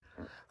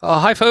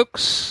Hi,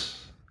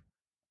 folks.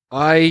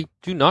 I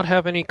do not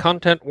have any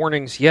content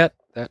warnings yet.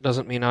 That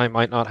doesn't mean I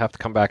might not have to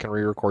come back and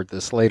re-record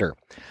this later.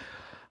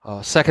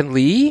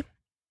 Secondly,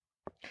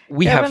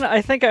 we Kevin, have...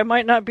 I think I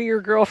might not be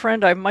your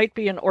girlfriend. I might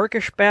be an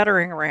orcish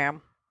battering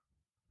ram.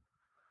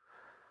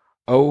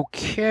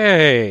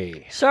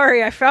 Okay.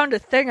 Sorry, I found a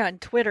thing on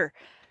Twitter.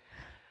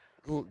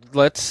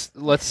 Let's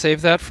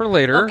save that for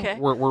later. Okay.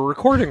 We're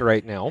recording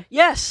right now.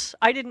 Yes,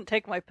 I didn't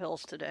take my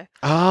pills today.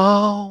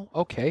 Oh,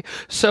 okay.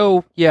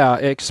 So, yeah,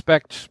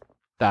 expect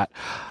that.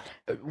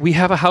 We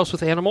have a house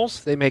with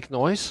animals. They make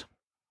noise.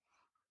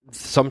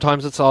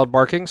 Sometimes it's loud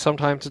barking.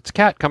 Sometimes it's a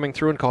cat coming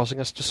through and causing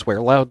us to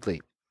swear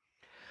loudly.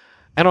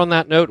 And on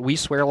that note, we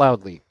swear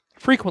loudly.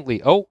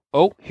 Frequently. Oh,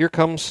 here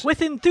comes...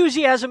 With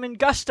enthusiasm and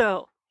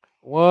gusto.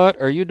 What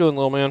are you doing,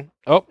 little man?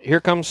 Oh, here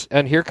comes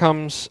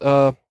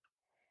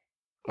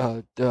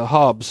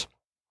Hobbs,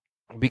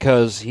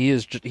 because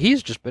he's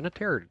just been a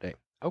terror today.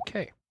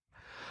 Okay.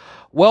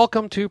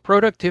 Welcome to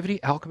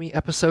Productivity Alchemy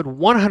episode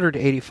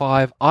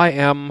 185. I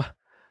am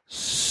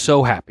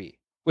so happy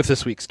with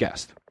this week's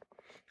guest.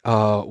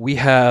 We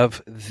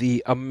have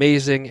the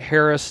amazing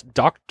Harris,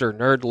 Dr.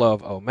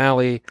 Nerdlove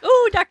O'Malley.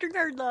 Ooh, Dr.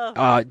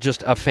 Nerdlove.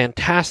 Just a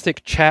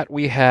fantastic chat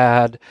we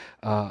had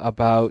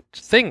about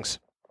things.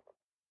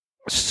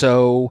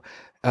 So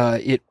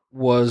it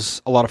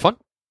was a lot of fun,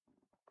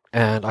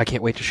 and I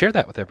can't wait to share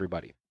that with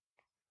everybody.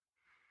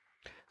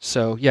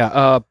 So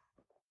yeah,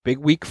 big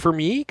week for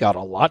me. Got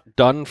a lot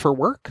done for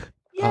work.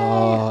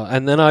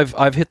 And then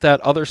I've hit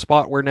that other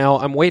spot where now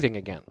I'm waiting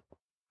again.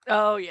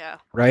 Oh yeah.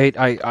 Right?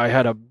 I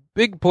had a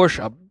big push,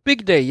 a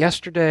big day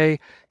yesterday,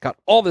 got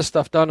all this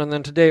stuff done, and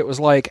then today it was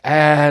like,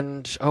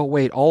 oh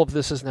wait, all of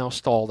this is now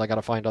stalled. I got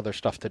to find other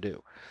stuff to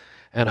do.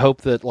 And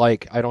hope that,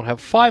 like, I don't have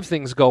 5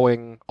 things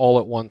going all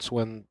at once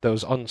when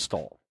those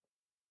unstall.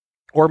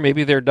 Or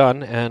maybe they're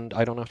done and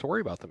I don't have to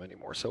worry about them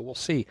anymore. So we'll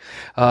see.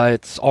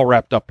 It's all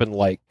wrapped up in,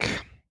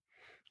 like,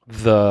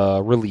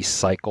 the release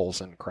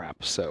cycles and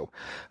crap. So,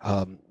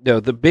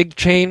 the big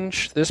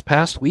change this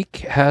past week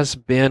has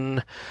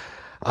been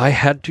I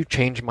had to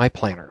change my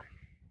planner.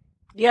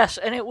 Yes,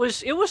 and it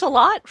was a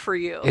lot for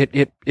you.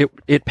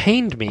 It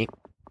pained me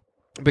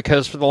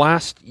because for the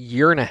last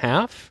year and a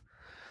half,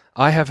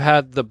 I have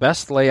had the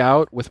best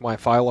layout with my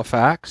file of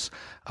facts,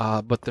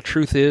 but the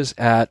truth is,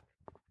 at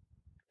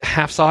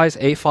half size,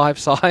 A5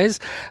 size,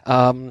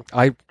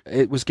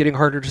 it was getting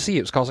harder to see.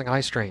 It was causing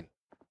eye strain.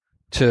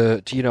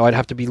 I'd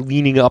have to be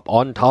leaning up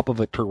on top of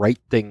it to write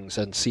things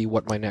and see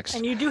what my next...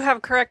 And you do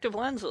have corrective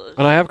lenses.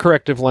 And I have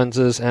corrective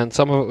lenses, and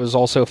some of it was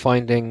also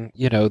finding,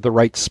 the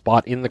right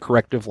spot in the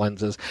corrective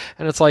lenses.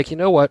 And it's like, you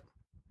know what?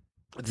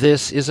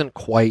 This isn't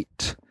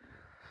quite...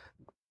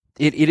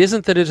 It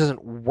isn't that it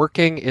isn't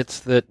working, it's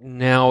that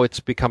now it's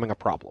becoming a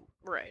problem.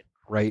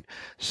 Right?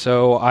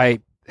 So I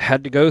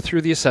had to go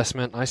through the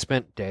assessment, and I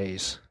spent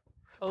days.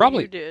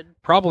 You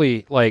did.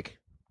 Probably, like,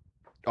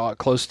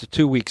 close to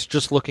 2 weeks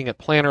just looking at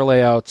planner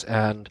layouts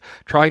and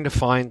trying to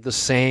find the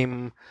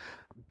same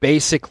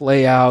basic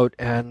layout,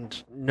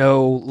 and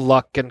no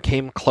luck, and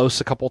came close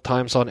a couple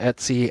times on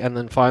Etsy, and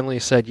then finally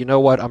said, you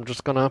know what,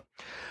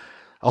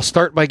 I'll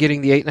start by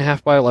getting the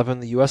 8.5 by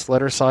 11, the US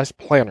letter size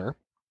planner,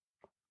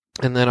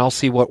 and then I'll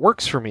see what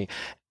works for me.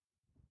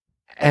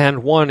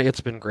 And one,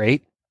 it's been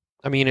great.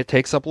 I mean, it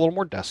takes up a little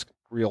more desk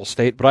real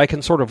estate, but I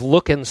can sort of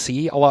look and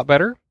see a lot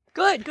better.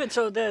 Good.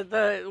 So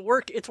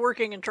it's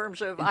working in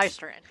terms of eye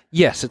strain.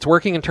 Yes, it's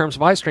working in terms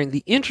of eye strain.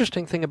 The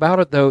interesting thing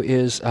about it, though,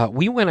 is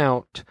we went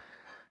out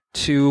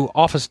to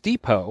Office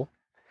Depot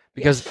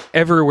because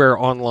everywhere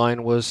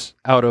online was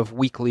out of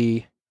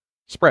weekly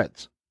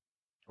spreads,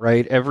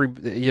 right?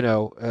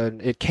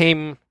 And it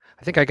came,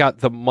 I think I got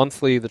the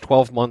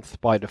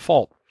 12-month by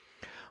default.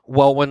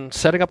 Well, when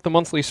setting up the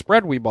monthly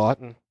spread we bought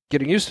and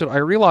getting used to it, I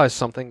realized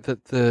something,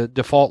 that the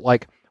default,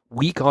 like,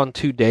 week on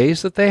 2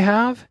 days that they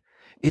have,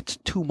 it's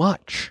too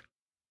much.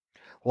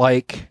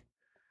 Like,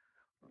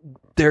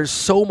 there's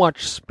so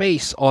much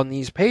space on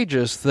these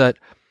pages that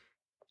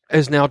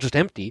is now just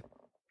empty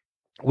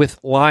with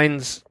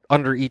lines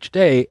under each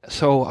day.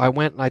 So I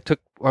went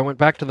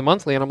back to the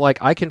monthly, and I'm like,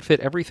 I can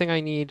fit everything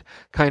I need,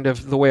 kind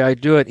of the way I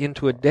do it,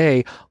 into a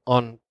day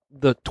on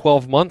the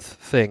 12-month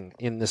thing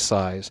in this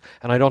size,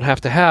 and I don't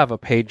have to have a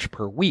page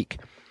per week.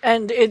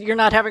 And you're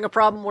not having a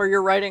problem where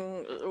your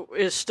writing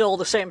is still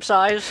the same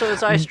size, so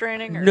it's eye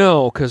straining? Or?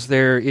 No, because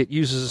it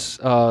uses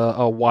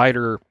a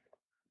wider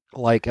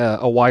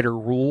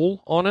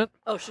rule on it.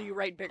 Oh, so you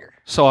write bigger.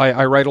 So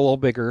I write a little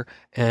bigger,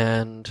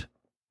 and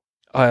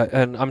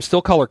I'm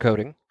still color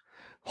coding.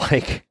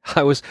 Like,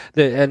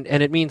 and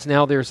it means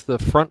now there's the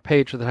front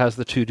page that has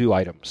the to-do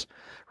items,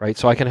 right?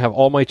 So I can have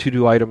all my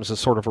to-do items as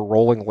sort of a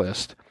rolling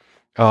list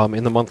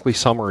in the monthly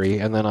summary,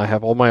 and then I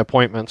have all my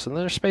appointments, and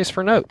then there's space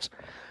for notes.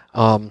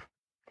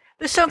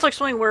 This sounds like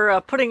something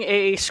where putting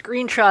a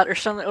screenshot or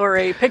something, or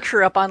a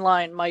picture up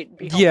online might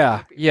be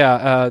helpful.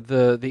 Yeah.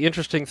 The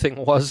interesting thing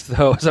was,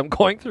 though, as I'm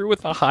going through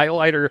with the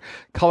highlighter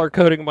color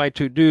coding my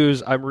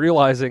to-dos, I'm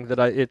realizing that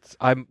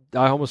I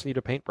almost need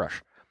a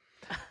paintbrush.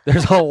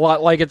 There's a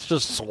lot, like, it's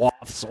just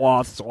swath.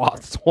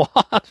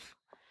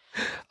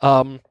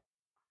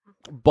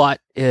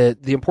 But the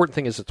important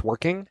thing is it's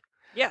working,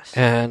 Yes.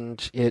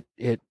 and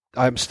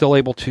I'm still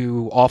able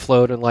to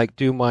offload and like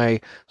do my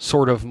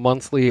sort of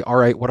monthly, all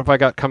right, what have I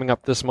got coming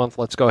up this month?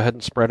 Let's go ahead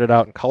and spread it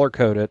out and color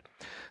code it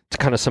to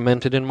kind of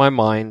cement it in my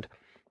mind.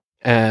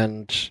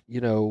 And,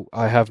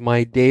 I have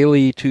my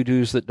daily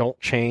to-dos that don't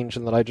change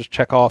and that I just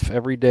check off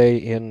every day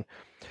in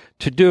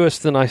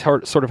Todoist. Then I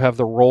sort of have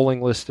the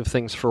rolling list of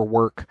things for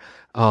work,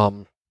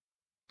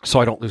 so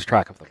I don't lose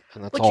track of them.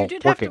 And that's all But you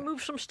did working. have to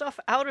move some stuff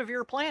out of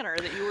your planner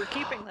that you were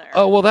keeping there.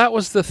 Oh, well, that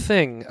was the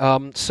thing.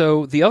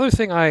 So the other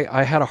thing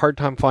I had a hard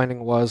time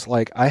finding was,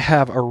 like, I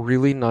have a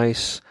really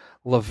nice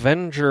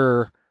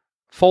Lavenger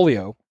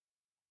folio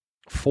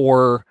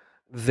for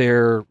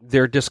their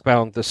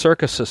disc-bound, the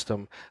Circus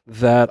system,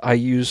 that I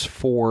use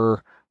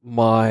for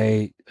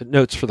my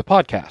notes for the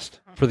podcast,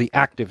 for the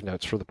active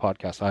notes for the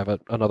podcast. I have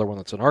another one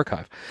that's an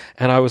archive.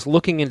 And I was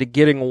looking into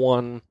getting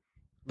one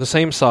the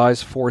same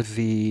size for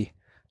the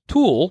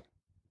tool,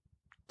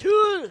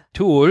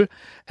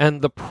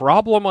 and the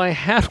problem I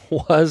had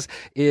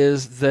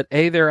is that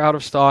A, they're out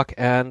of stock,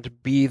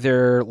 and B,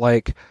 they're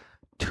like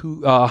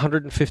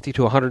 $150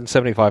 to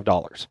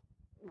 $175.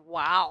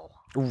 Wow.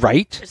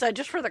 Right? Is that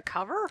just for the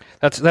cover?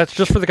 That's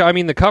just for the. I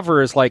mean, the cover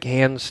is like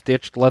hand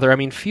stitched leather. I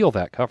mean, feel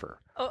that cover.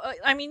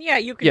 I mean, yeah,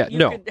 you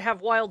could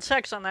have wild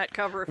sex on that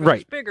cover if it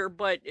was bigger,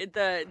 but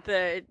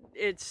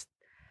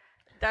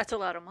that's a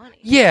lot of money.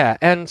 Yeah,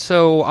 and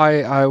so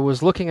I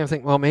was looking and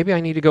thinking, well, maybe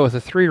I need to go with a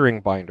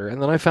 3-ring binder.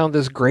 And then I found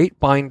this great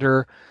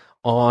binder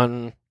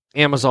on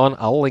Amazon,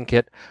 I'll link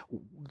it,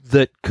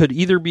 that could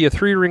either be a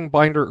 3-ring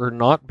binder or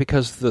not,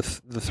 because the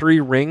 3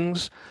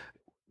 rings,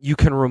 you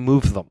can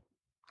remove them.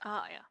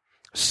 Ah, yeah.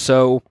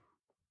 So,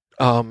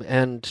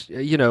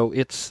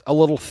 it's a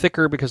little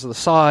thicker because of the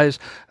size,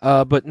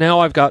 but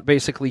now I've got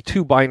basically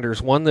 2 binders,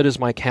 one that is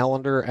my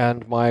calendar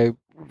and my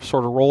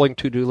sort of rolling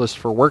to-do list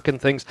for work and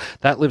things.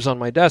 That lives on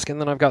my desk. And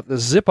then I've got the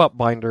zip-up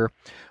binder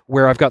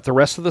where I've got the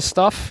rest of the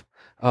stuff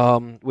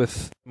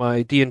with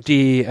my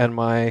D&D and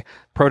my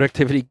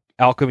productivity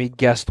alchemy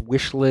guest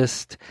wish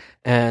list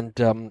and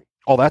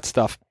all that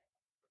stuff.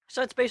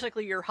 So it's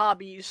basically your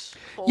hobbies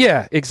folder.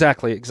 Yeah,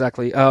 exactly.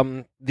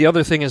 The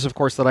other thing is, of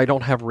course, that I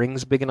don't have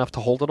rings big enough to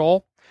hold it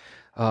all.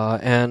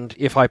 And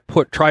if I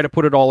try to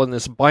put it all in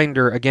this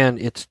binder, again,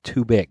 it's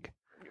too big.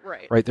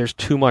 Right. There's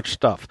too much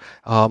stuff.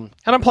 And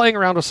I'm playing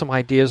around with some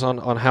ideas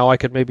on how I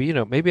could maybe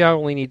I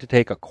only need to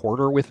take a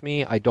quarter with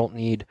me. I don't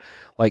need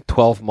like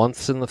 12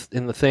 months in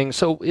the thing.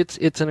 So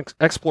it's an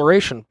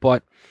exploration,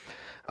 but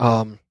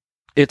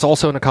it's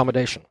also an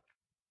accommodation.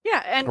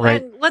 Yeah, and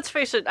let's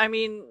face it, I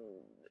mean,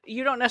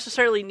 you don't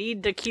necessarily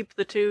need to keep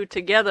the two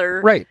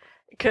together. Right.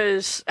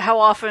 Because how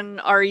often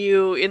are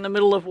you in the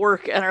middle of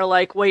work and are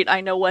like, wait,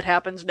 I know what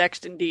happens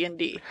next in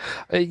D&D?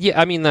 Yeah,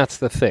 I mean, that's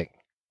the thing.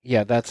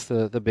 Yeah, that's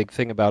the big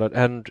thing about it.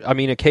 And, I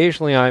mean,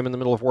 occasionally I'm in the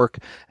middle of work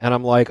and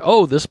I'm like,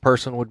 oh, this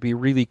person would be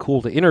really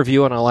cool to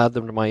interview, and I'll add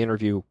them to my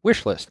interview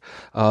wish list.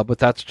 But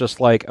that's just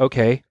like,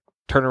 okay,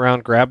 turn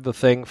around, grab the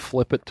thing,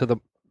 flip it to the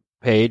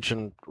page,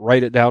 and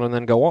write it down, and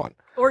then go on.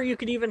 Or you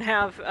could even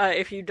have,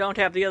 if you don't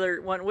have the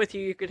other one with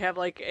you, you could have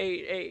like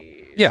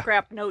a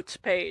scrap notes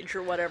page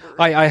or whatever.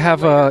 I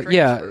have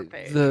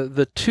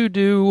the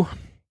to-do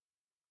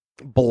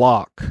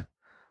block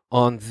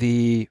on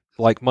the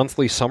like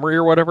monthly summary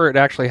or whatever. It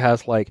actually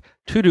has like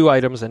to-do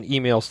items and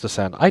emails to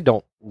send. I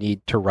don't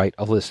need to write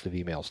a list of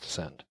emails to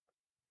send.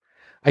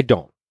 I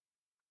don't.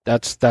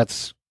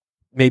 That's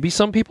maybe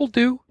some people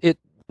do. It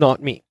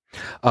not me.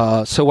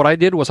 So what I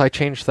did was I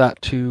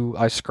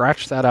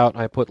scratched that out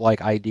and I put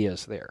like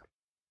ideas there,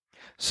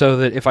 so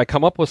that if I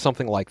come up with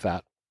something like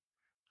that,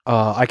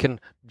 I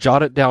can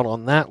jot it down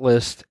on that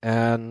list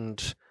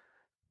and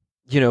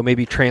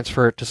maybe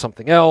transfer it to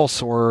something else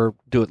or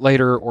do it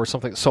later or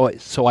something. So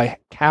I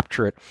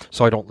capture it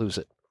so I don't lose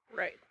it.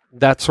 Right.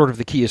 That's sort of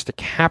the key, is to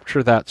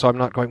capture that, so I'm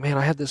not going, man,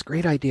 I had this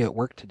great idea at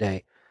work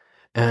today,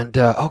 and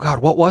oh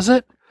God, what was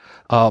it?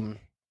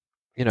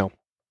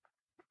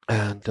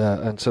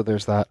 And so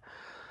there's that.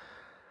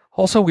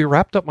 Also, we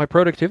wrapped up my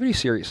productivity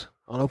series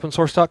on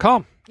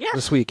opensource.com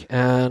this week.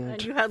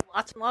 And you had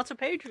lots and lots of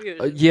page views.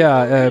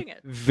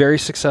 Very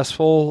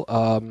successful.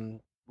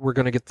 We're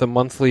going to get the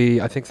monthly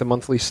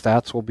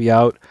stats will be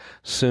out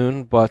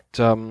soon, but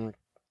the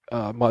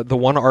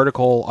one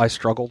article I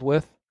struggled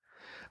with,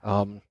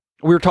 we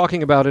were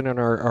talking about it in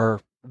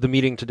the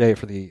meeting today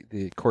for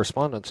the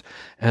correspondence,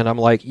 and I'm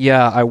like,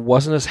 I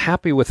wasn't as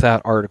happy with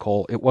that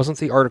article. It wasn't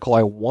the article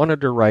I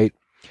wanted to write.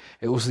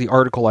 It was the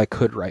article I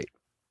could write.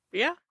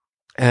 Yeah.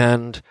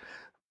 And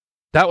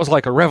that was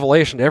like a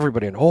revelation to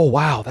everybody. And oh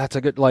wow, that's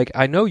a good, like,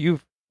 I know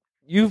you've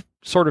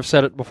sort of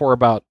said it before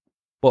about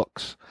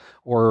books,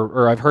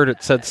 or I've heard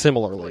it said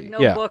similarly.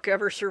 No book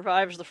ever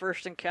survives the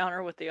first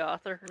encounter with the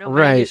author. No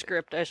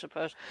manuscript, I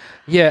suppose.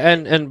 Yeah,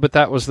 but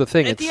that was the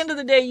thing. At the end of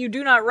the day, you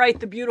do not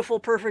write the beautiful,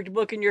 perfect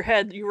book in your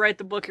head. You write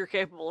the book you're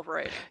capable of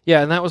writing.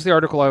 Yeah, and that was the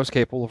article I was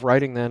capable of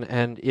writing then,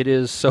 and it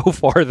is so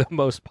far the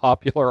most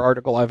popular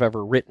article I've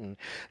ever written.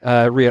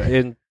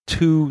 In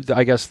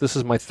I guess this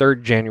is my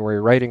third January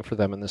writing for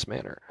them in this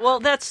manner. Well,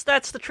 that's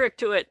the trick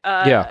to it.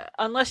 Yeah.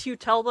 Unless you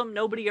tell them,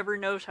 nobody ever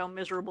knows how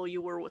miserable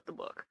you were with the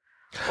book,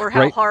 or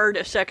how Right. hard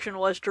a section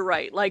was to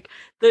write. Like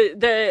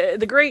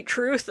the great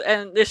truth,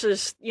 and this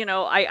is,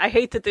 I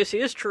hate that this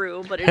is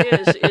true, but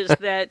it is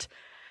that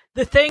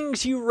the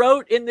things you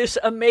wrote in this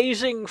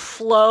amazing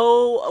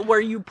flow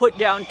where you put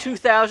down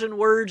 2,000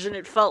 words and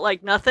it felt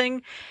like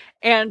nothing,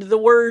 and the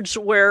words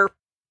where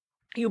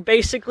you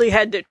basically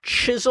had to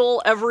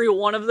chisel every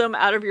one of them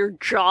out of your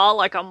jaw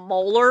like a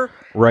molar.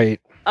 Right.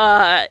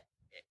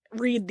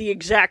 Read the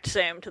exact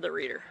same to the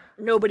reader.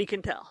 Nobody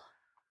can tell.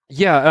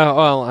 Yeah,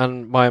 well,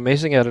 and my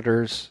amazing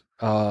editors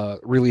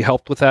really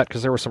helped with that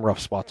because there were some rough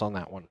spots on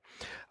that one.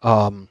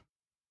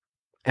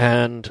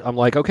 And I'm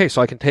like, okay,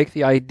 so I can take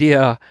the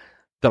idea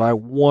that I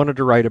wanted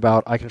to write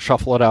about, I can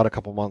shuffle it out a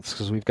couple months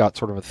because we've got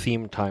sort of a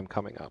theme time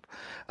coming up.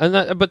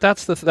 But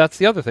that's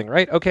the other thing,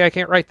 right? Okay, I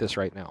can't write this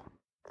right now.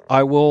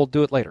 I will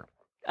do it later.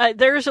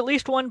 There's at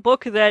least one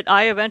book that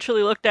I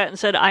eventually looked at and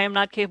said, I am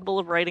not capable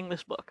of writing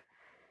this book.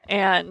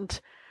 And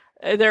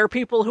there are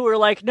people who are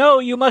like, no,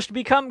 you must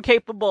become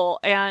capable.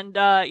 And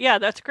yeah,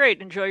 that's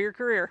great. Enjoy your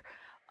career.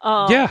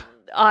 Yeah.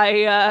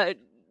 I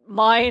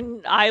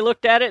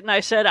looked at it and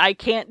I said, I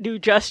can't do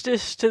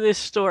justice to this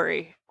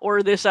story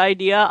or this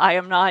idea. I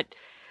am not,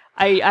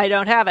 I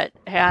don't have it.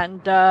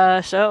 And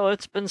so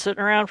it's been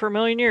sitting around for a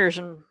million years.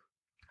 And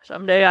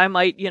someday I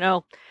might,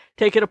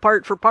 take it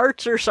apart for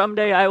parts, or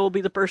someday I will be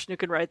the person who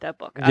can write that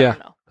book. I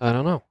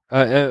don't know.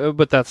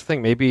 But that's the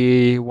thing.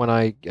 Maybe when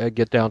I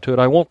get down to it,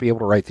 I won't be able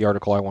to write the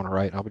article I want to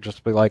write. I'll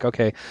just be like,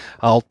 okay,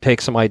 I'll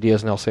take some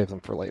ideas and I'll save them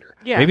for later.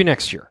 Yeah. Maybe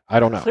next year.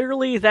 I don't know.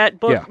 Clearly that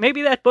book,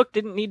 maybe that book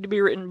didn't need to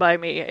be written by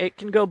me. It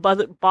can go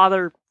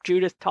bother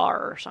Judith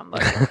Tarr or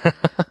somebody.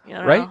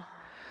 Right?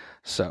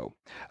 So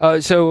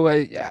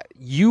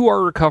you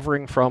are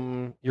recovering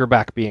from your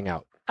back being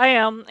out. I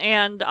am,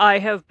 and I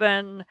have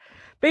been...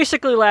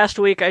 Basically, last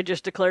week I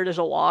just declared as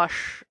a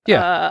wash.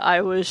 Yeah. I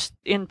was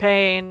in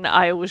pain.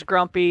 I was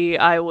grumpy.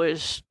 I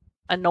was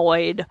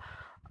annoyed.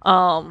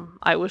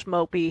 I was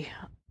mopey.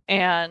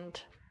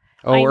 And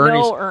I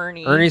know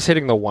Ernie. Ernie's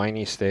hitting the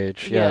whiny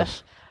stage.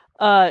 Yes.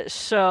 But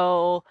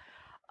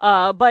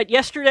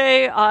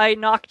yesterday I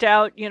knocked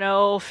out,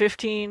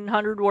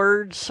 1,500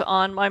 words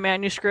on my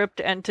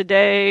manuscript, and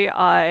today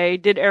I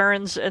did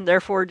errands and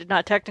therefore did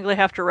not technically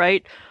have to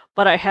write.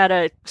 But I had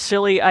a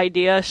silly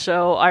idea,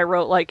 so I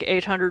wrote like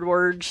 800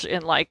 words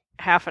in like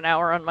half an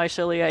hour on my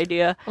silly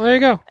idea. Well, there you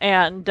go.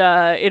 And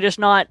it is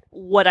not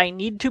what I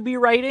need to be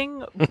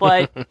writing,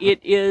 but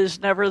it is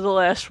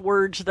nevertheless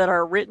words that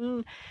are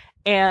written.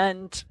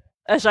 And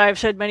as I've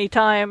said many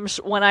times,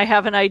 when I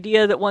have an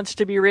idea that wants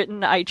to be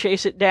written, I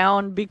chase it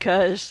down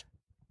because,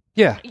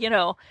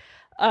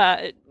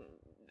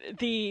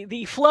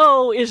 the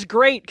flow is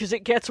great because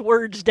it gets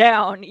words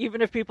down,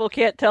 even if people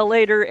can't tell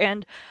later.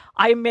 And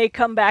I may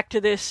come back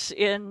to this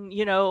in,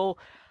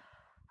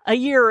 a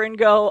year and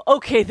go,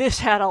 okay, this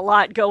had a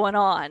lot going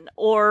on.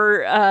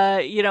 Or,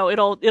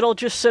 it'll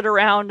just sit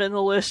around in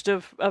the list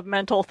of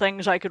mental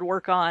things I could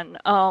work on.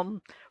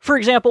 For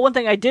example, one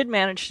thing I did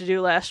manage to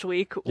do last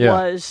week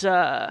was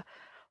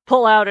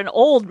pull out an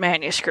old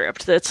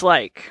manuscript that's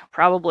like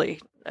probably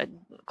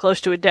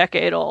close to a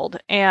decade old,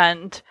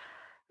 and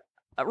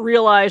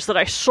realized that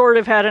I sort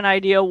of had an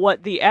idea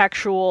what the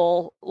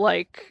actual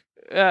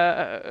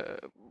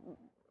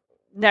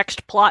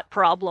next plot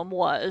problem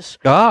was.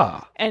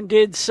 And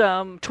did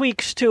some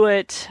tweaks to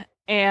it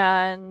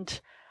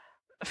and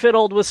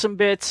fiddled with some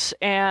bits,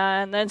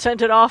 and then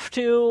sent it off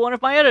to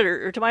my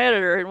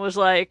editor, and was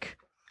like,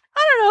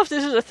 I don't know if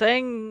this is a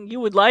thing you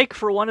would like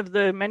for one of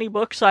the many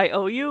books I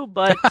owe you,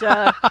 but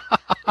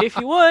if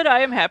you would, I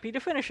am happy to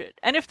finish it.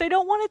 And if they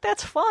don't want it,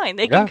 that's fine.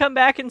 They can come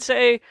back and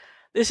say,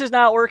 this is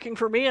not working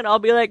for me, and I'll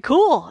be like,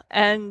 cool.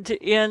 And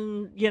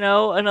in,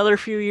 another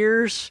few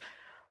years,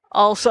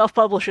 I'll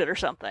self-publish it or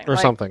something.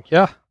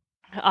 Yeah.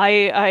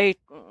 I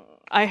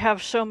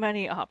have so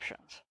many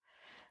options.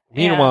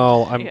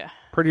 Meanwhile, I'm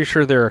pretty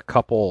sure there are a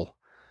couple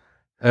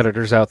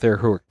editors out there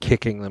who are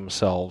kicking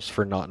themselves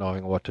for not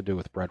knowing what to do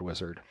with Bread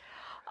Wizard.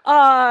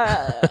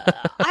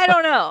 I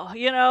don't know.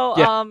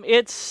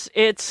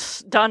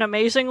 It's done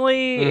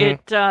amazingly.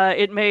 Mm-hmm.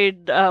 It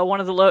made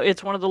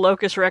it's one of the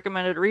Locus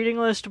recommended reading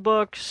list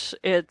books.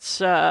 It's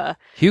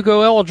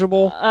Hugo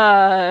eligible.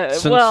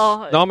 Since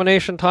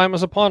nomination time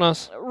is upon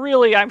us.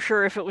 Really, I'm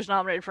sure if it was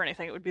nominated for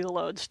anything, it would be the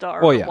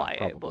Lodestar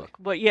YA book.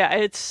 But yeah,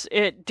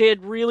 it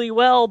did really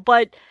well.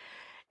 But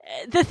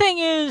the thing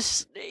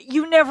is,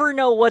 you never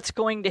know what's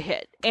going to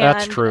hit. And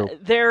that's true.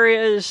 There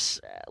is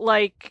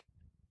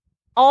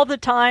all the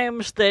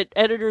times that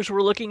editors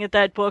were looking at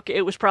that book,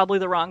 it was probably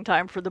the wrong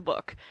time for the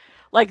book.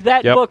 Like,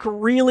 that book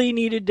really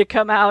needed to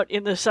come out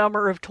in the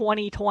summer of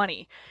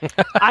 2020.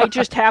 I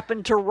just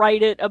happened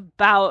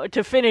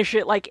to finish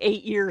it like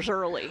 8 years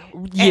early.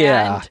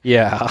 Yeah.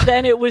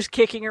 Then it was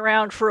kicking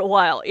around for a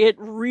while. It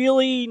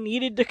really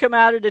needed to come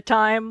out at a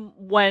time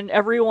when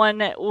everyone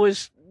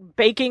was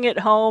baking at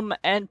home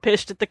and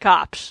pissed at the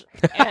cops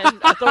and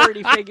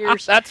authority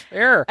figures. That's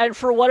fair. And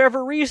for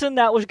whatever reason,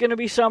 that was going to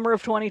be summer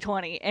of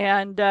 2020.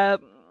 And,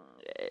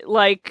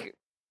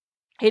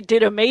 it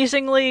did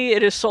amazingly.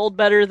 It has sold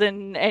better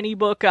than any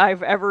book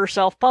I've ever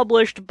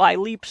self-published by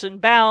leaps and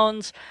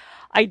bounds.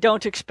 I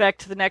don't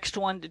expect the next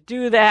one to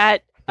do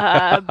that,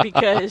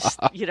 because,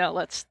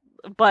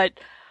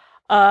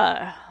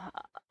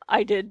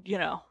 I did,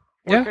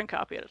 work on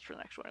copy edits for the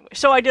next one anyway.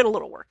 So I did a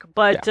little work,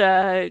 but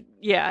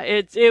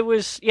it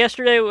was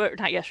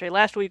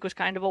last week was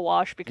kind of a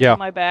wash because of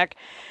my back,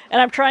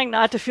 and I'm trying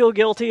not to feel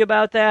guilty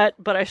about that,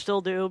 but I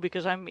still do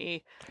because I'm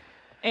me.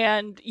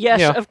 And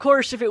yes, of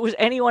course, if it was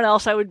anyone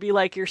else, I would be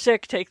like, "You're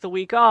sick, take the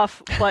week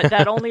off." But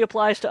that only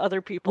applies to other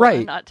people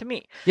and not to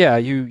me. Yeah,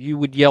 you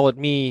would yell at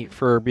me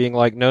for being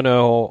like,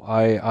 "No,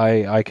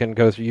 I can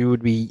go through." You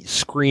would be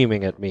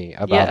screaming at me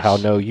about how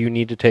no, you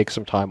need to take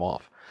some time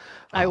off.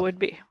 I would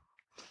be.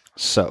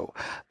 So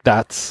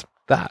that's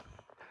that.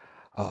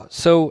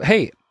 So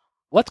hey,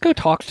 let's go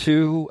talk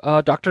to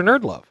Dr.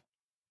 Nerdlove,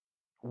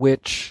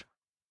 which,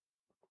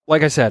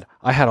 like I said,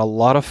 I had a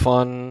lot of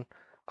fun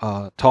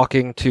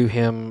talking to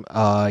him,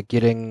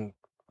 finding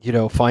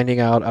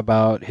out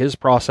about his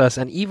process.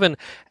 And even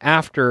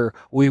after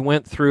we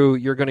went through,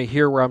 you're going to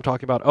hear where I'm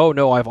talking about, oh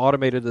no, I've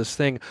automated this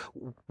thing.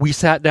 We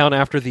sat down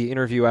after the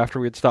interview, after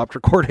we had stopped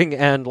recording,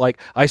 and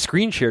I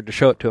screen shared to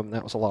show it to him.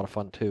 That was a lot of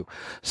fun too.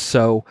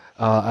 So,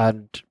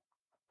 and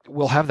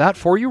we'll have that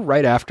for you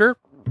right after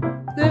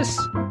this.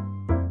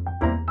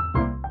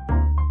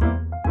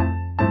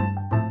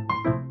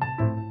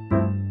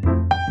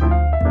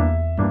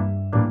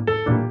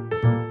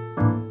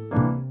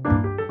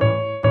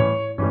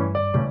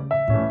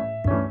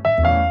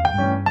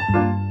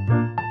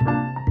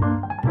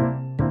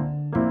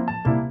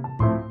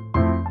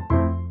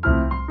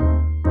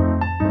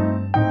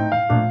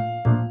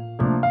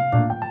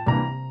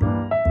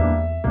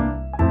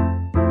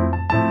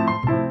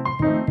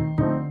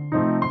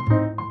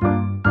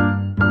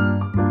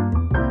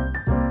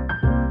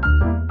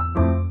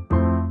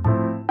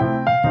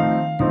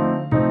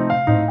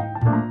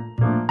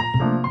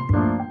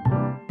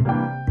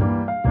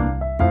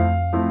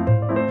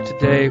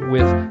 Today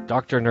with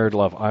Dr.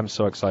 Nerdlove. I'm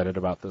so excited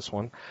about this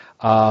one.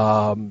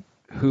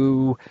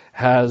 Who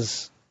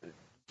has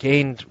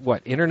gained,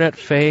 internet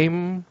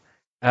fame?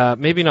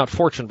 Maybe not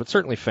fortune, but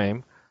certainly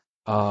fame.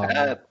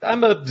 I'm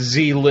a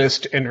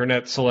Z-list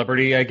internet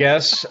celebrity, I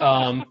guess.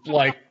 I'm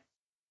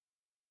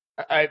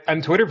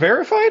Twitter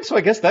verified, so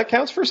I guess that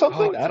counts for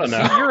something. I don't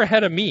know. See, you're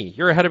ahead of me.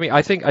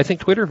 I think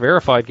Twitter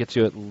verified gets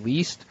you at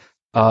least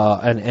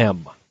an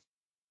M.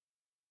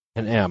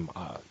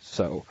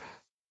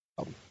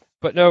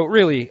 But no,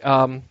 really,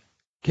 can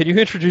you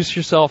introduce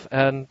yourself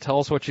and tell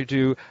us what you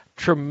do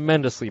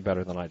tremendously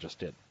better than I just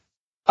did?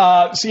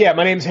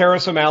 My name's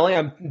Harris O'Malley.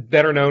 I'm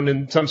better known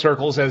in some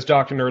circles as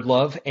Dr.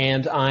 Nerdlove,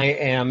 and I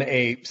am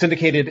a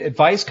syndicated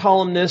advice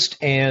columnist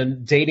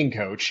and dating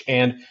coach.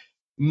 And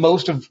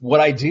most of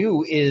what I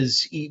do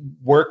is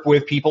work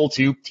with people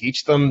to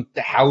teach them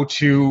how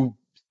to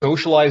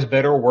socialize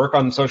better, work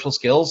on social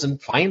skills,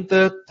 and find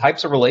the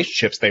types of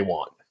relationships they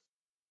want.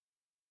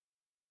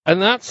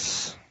 And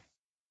that's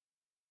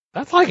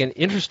like an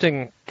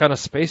interesting kind of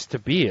space to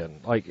be in.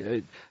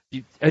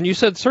 And you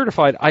said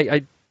certified.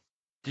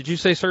 Did you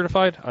say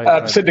certified?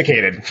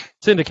 Syndicated.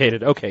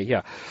 Syndicated. Okay,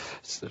 yeah.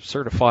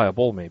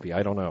 Certifiable, maybe.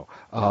 I don't know.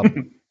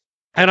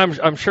 And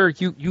I'm sure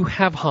you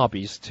have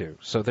hobbies too.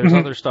 So there's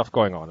other stuff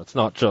going on. It's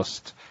not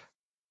just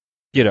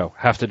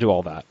have to do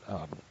all that.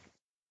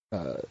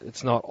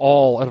 It's not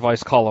all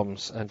advice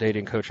columns and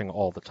dating coaching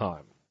all the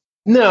time.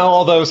 No,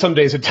 although some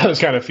days it does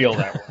kind of feel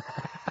that way.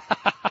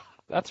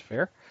 That's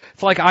fair.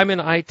 It's like I'm in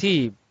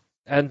IT,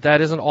 and that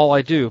isn't all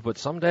I do, but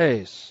some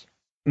days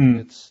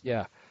it's,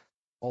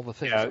 all the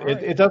things. Yeah,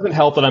 it doesn't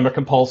help that I'm a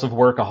compulsive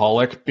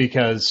workaholic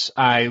because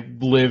I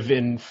live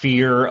in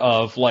fear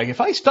of, if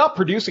I stop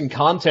producing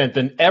content,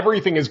 then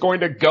everything is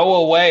going to go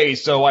away,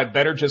 so I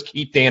better just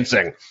keep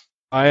dancing.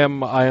 I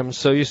am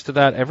so used to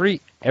that.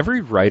 Every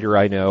writer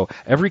I know,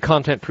 every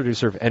content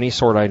producer of any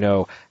sort I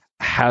know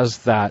has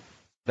that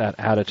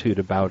attitude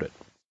about it.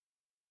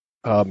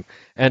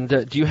 And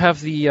do you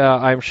have the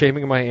I'm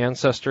shaming my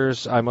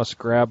ancestors, I must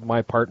grab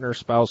my partner,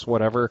 spouse,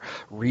 whatever,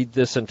 read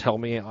this and tell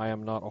me I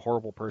am not a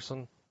horrible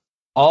person?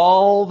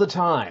 All the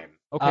time.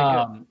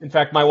 Okay, in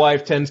fact, my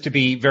wife tends to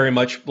be very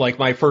much like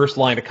my first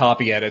line of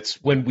copy edits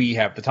when we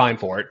have the time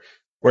for it.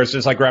 Where it's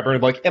just I grab her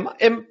and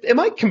am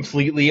I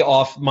completely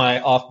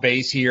off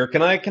base here?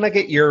 Can I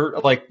get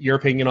your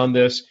opinion on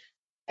this?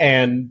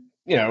 And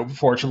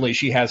fortunately,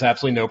 she has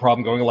absolutely no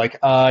problem going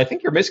I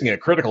think you're missing a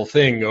critical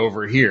thing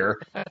over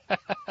here.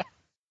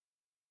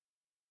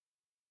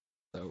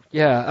 So,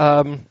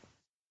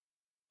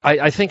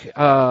 I think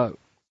I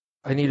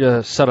need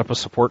to set up a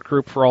support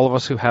group for all of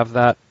us who have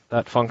that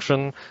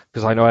function,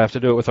 because I know I have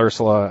to do it with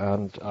Ursula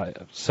and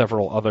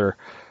several other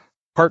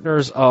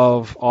partners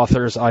of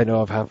authors I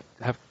know of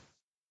have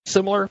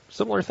similar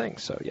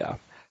things. So, yeah.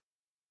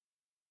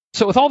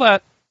 So with all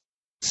that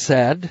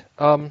said,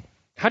 how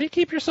do you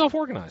keep yourself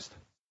organized?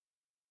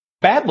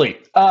 Badly.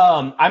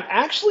 I'm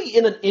actually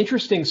in an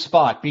interesting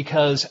spot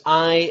because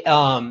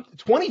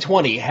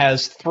 2020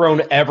 has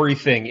thrown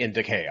everything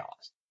into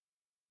chaos.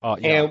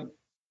 Yeah.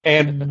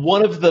 And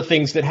one of the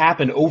things that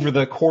happened over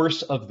the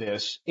course of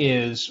this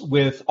is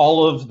with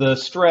all of the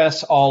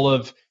stress, all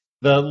of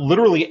the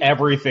literally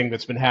everything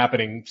that's been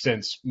happening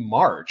since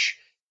March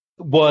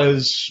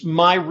was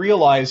my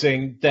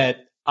realizing that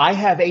I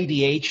have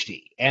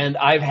ADHD and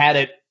I've had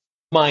it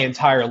my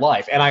entire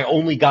life. And I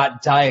only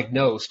got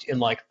diagnosed in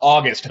like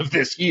August of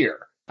this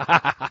year.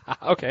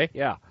 Okay,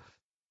 yeah.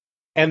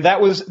 And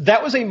that was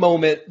a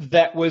moment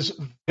that was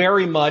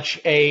very much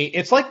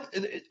it's like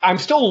I'm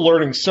still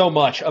learning so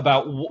much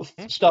about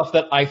stuff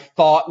that I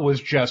thought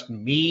was just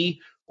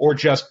me or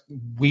just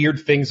weird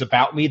things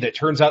about me that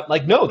turns out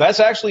like, no, that's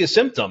actually a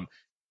symptom.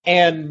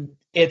 And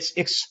it's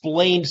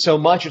explained so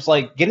much. It's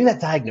like getting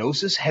that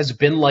diagnosis has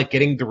been like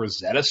getting the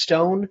Rosetta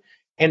Stone.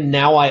 And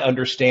now I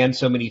understand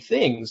so many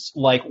things,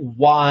 like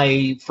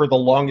why for the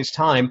longest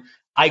time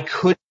I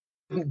couldn't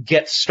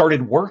get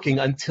started working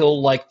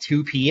until like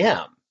 2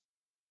 p.m.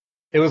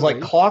 It was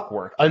like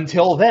clockwork.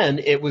 Until then,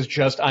 it was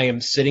just I am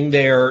sitting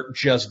there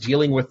just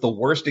dealing with the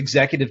worst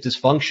executive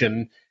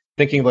dysfunction,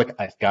 thinking like,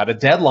 I've got a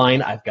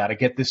deadline, I've got to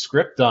get this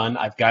script done,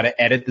 I've got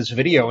to edit this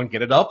video and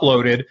get it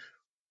uploaded.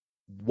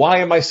 Why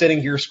am I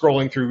sitting here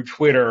scrolling through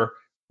Twitter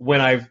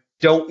when I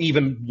don't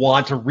even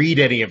want to read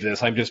any of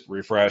this? I'm just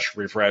refresh,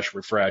 refresh,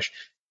 refresh.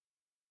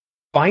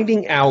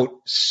 Finding out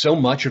so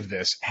much of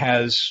this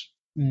has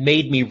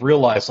made me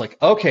realize like,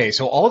 okay,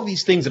 so all of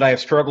these things that I have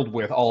struggled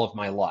with all of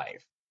my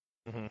life,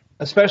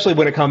 especially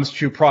when it comes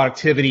to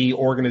productivity,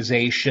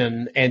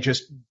 organization, and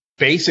just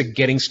basic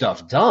getting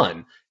stuff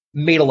done,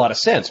 made a lot of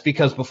sense.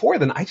 Because before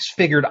then, I just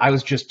figured I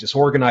was just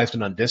disorganized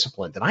and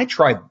undisciplined. And I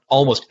tried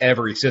almost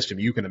every system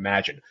you can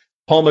imagine.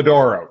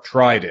 Pomodoro,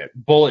 tried it.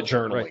 Bullet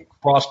journaling,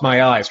 crossed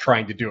my eyes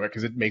trying to do it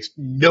because it makes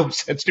no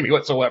sense to me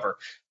whatsoever.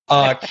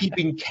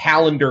 Keeping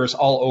calendars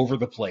all over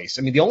the place.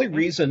 I mean, the only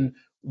reason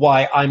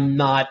why I'm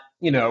not,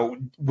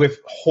 with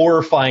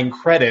horrifying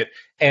credit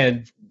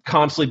and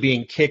constantly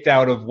being kicked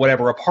out of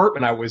whatever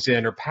apartment I was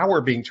in or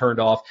power being turned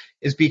off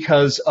is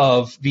because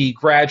of the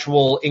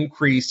gradual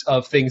increase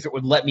of things that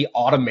would let me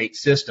automate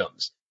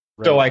systems.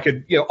 Right. So I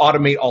could,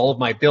 automate all of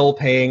my bill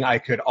paying. I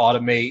could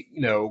automate,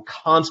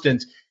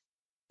 constant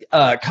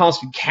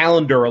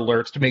calendar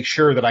alerts to make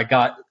sure that I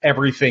got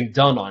everything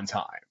done on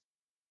time.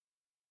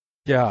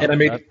 Yeah.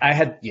 And I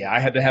had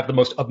to have the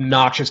most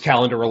obnoxious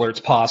calendar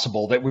alerts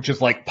possible that would just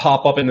like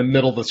pop up in the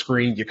middle of the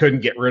screen. You couldn't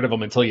get rid of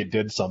them until you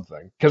did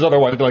something. Because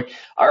otherwise, they're like,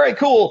 all right,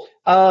 cool.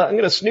 I'm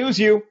going to snooze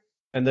you,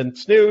 and then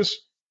snooze,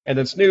 and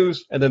then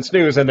snooze, and then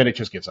snooze, and then it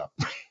just gives up.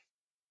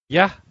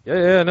 Yeah.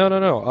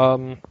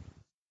 No.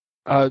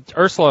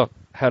 Ursula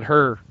got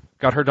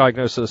her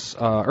diagnosis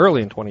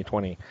early in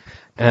 2020,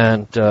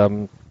 and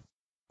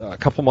a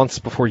couple months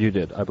before you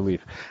did, I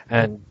believe.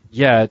 And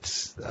yeah,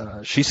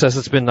 she says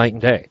it's been night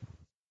and day.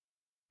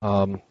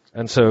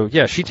 And so,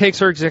 yeah, she takes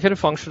her executive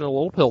function in a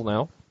little pill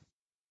now,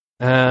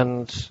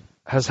 and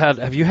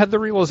have you had the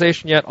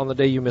realization yet on the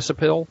day you miss a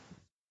pill,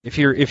 if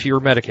you're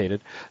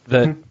medicated,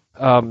 that,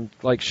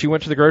 like she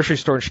went to the grocery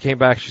store and she came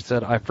back, she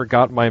said, I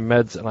forgot my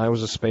meds and I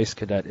was a space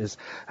cadet.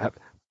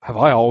 Have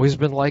I always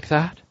been like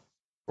that?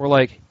 Or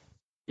like,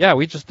 yeah,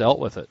 we just dealt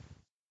with it.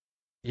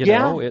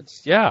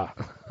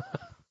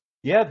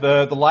 Yeah,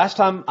 the last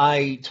time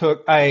I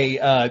took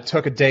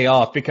a day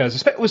off,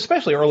 because it was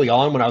especially early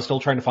on when I was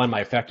still trying to find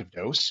my effective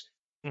dose.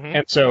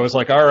 And so it was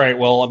like, all right,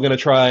 well, I'm going to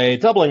try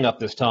doubling up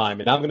this time,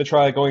 and I'm going to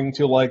try going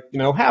to like,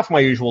 half my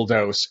usual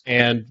dose.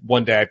 And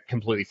one day I'd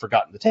completely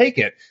forgotten to take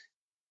it.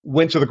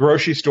 Went to the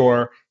grocery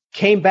store,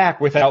 came back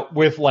with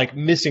like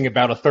missing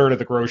about a third of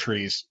the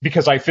groceries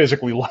because I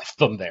physically left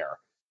them there.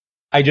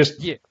 I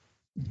just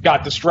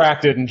got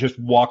distracted and just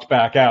walked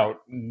back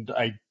out, and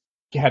I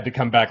had to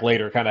come back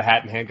later, kind of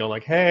hat in hand, going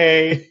like,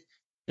 hey,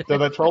 so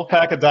that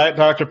 12-pack of Diet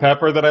Dr.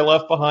 Pepper that I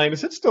left behind,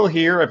 is it still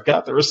here? I've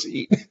got the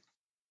receipt.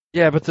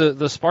 Yeah, but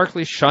the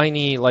sparkly,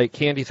 shiny, like,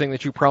 candy thing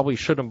that you probably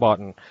shouldn't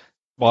have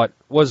bought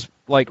was,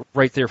 like,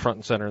 right there front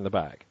and center in the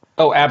bag.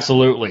 Oh,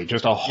 absolutely.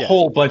 Just a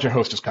whole bunch of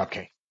Hostess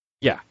cupcake.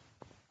 Yeah.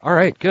 All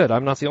right, good.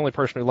 I'm not the only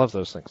person who loves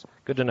those things.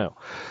 Good to know.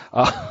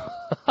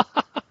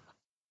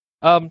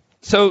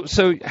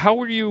 So how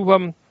were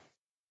you,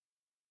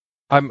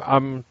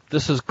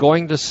 this is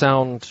going to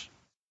sound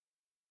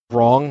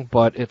wrong,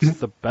 but it's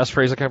the best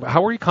phrase I can.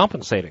 How are you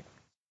compensating?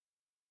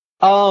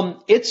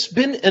 It's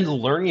been a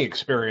learning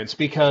experience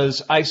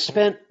because I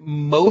spent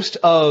most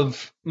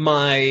of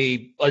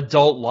my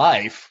adult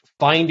life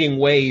finding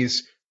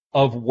ways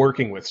of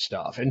working with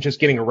stuff and just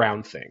getting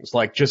around things,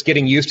 like just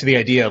getting used to the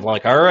idea of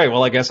like, all right,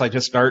 well, I guess I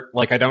just start,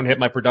 like I don't hit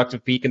my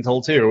productive peak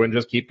until 2 and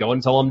just keep going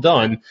until I'm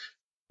done.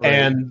 Right.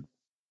 And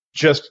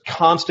just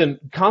constant,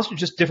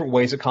 just different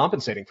ways of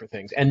compensating for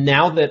things. And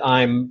now that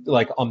I'm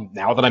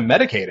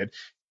medicated,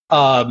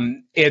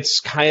 it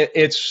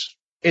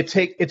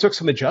took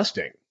some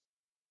adjusting,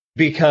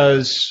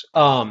 because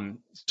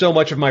so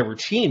much of my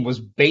routine was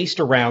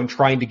based around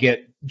trying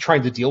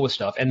to deal with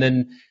stuff. And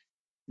then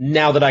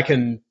now that I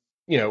can,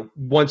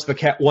 once the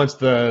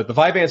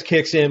Vyvanse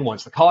kicks in,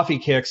 once the coffee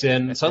kicks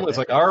in, suddenly it's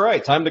like, all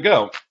right, time to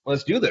go.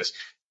 Let's do this.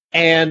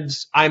 And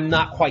I'm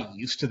not quite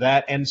used to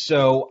that. And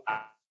so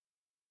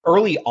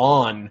early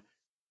on,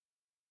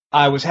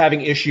 I was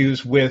having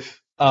issues with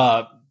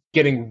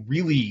getting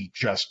really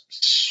just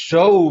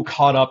so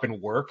caught up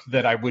in work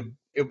that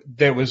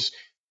there was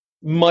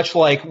much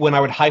like when I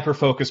would hyper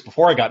focus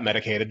before I got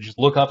medicated, just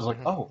look up and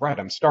like, oh, right,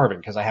 I'm starving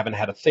because I haven't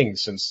had a thing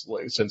since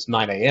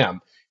 9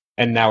 a.m.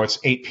 and now it's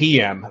 8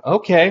 p.m.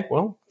 Okay,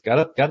 well,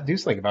 gotta do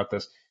something about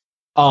this.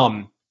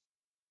 And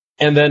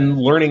then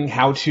learning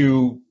how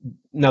to,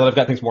 now that I've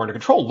got things more under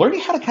control, learning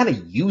how to kind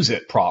of use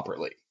it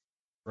properly.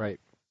 Right.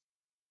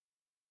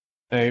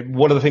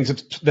 One of the things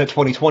that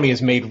 2020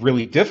 has made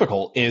really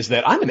difficult is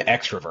that I'm an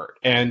extrovert,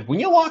 and when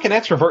you lock an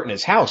extrovert in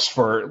his house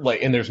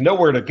and there's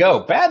nowhere to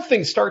go, bad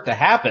things start to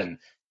happen.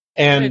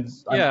 And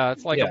it's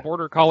like a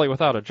border collie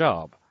without a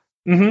job.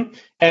 Mm-hmm.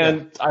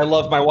 And I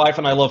love my wife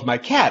and I love my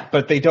cat,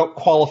 but they don't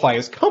qualify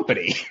as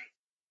company.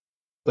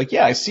 Like,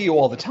 yeah, I see you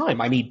all the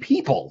time. I need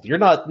people. You're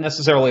not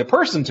necessarily a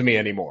person to me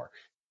anymore.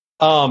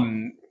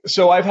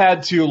 So I've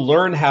had to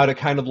learn how to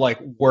kind of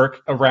like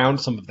work around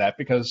some of that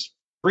because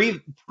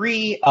pre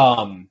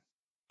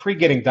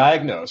getting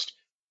diagnosed,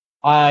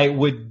 I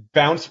would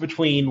bounce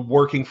between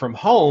working from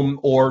home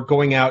or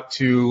going out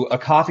to a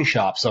coffee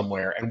shop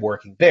somewhere and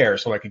working there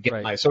so I could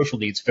get my social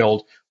needs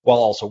filled while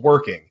also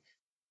working.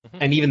 Mm-hmm.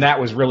 And even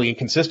that was really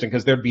inconsistent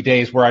because there'd be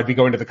days where I'd be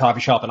going to the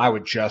coffee shop and I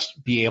would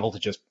just be able to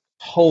just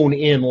hone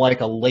in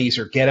like a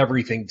laser, get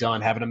everything done,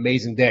 have an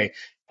amazing day.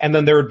 And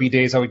then there would be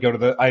days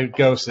I'd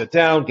go sit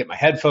down, get my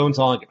headphones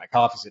on, get my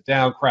coffee, sit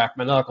down, crack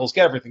my knuckles,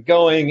 get everything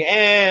going,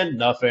 and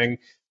nothing.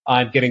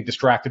 I'm getting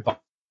distracted by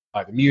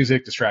the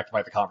music, distracted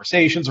by the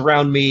conversations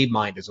around me,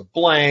 mind is a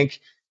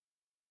blank,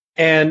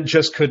 and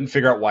just couldn't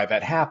figure out why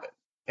that happened.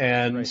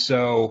 And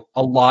so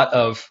a lot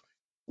of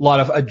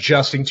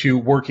adjusting to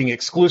working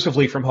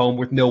exclusively from home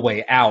with no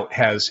way out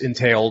has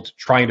entailed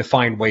trying to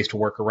find ways to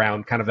work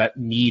around kind of that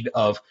need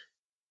of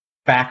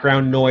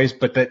background noise,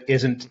 but that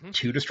isn't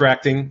too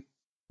distracting.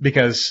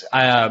 Because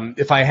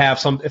if I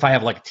have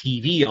like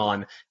TV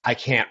on, I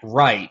can't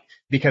write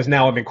because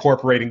now I'm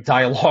incorporating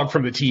dialogue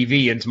from the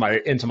TV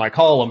into my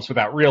columns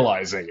without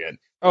realizing it.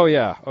 Oh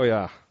yeah.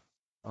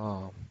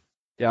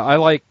 Yeah, I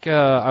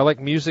like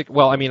music.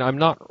 Well, I mean, I'm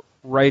not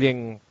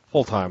writing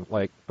full time,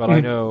 but I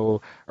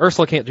know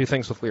Ursula can't do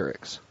things with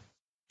lyrics.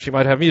 She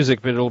might have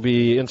music, but it'll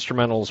be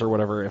instrumentals or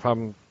whatever.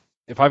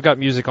 If I've got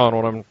music on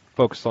when I'm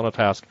focused on a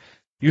task,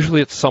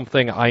 usually it's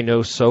something I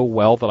know so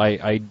well that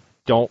I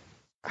don't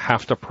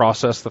have to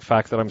process the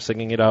fact that I'm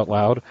singing it out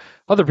loud.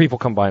 Other people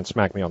come by and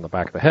smack me on the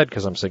back of the head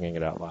because I'm singing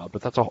it out loud,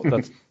 but that's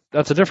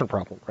a different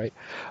problem, right?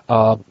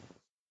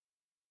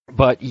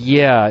 But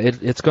yeah,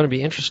 it's going to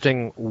be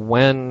interesting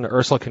when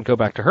Ursula can go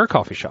back to her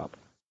coffee shop,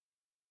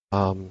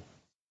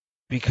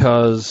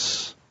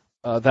 because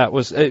that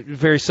was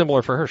very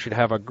similar for her. She'd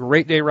have a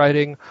great day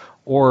writing,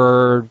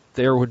 or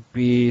there would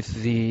be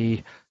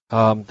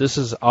this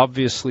is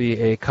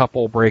obviously a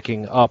couple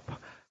breaking up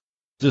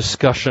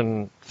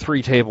discussion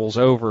 3 tables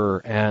over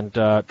and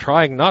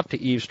trying not to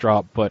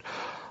eavesdrop, but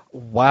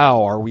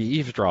wow, are we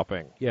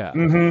eavesdropping? Yeah.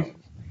 Mm-hmm.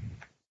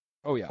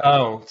 Oh, yeah.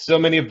 Oh, so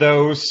many of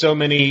those, so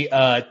many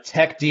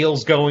tech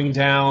deals going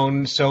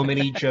down, so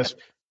many just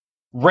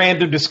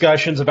random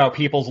discussions about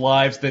people's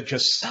lives that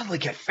just suddenly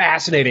get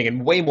fascinating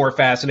and way more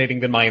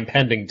fascinating than my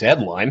impending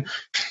deadline.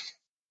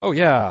 Oh,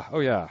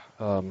 yeah.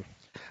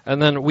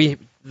 And then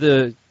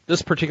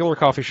this particular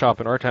coffee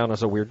shop in our town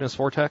is a weirdness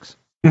vortex.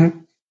 Mm-hmm.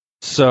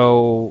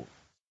 So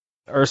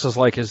Ursa's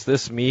like, is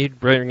this me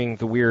bringing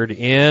the weird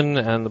in?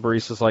 And the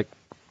barista's like,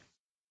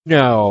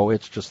 no,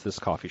 it's just this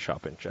coffee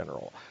shop in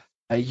general.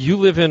 You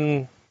live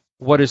in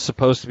what is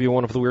supposed to be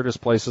one of the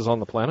weirdest places on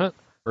the planet,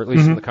 or at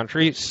least in the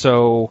country.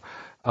 So,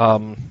 I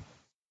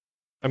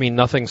mean,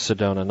 nothing's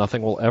Sedona.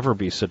 Nothing will ever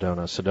be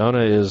Sedona.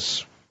 Sedona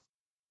is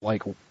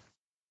like,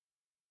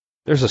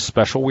 there's a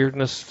special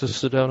weirdness to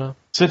Sedona.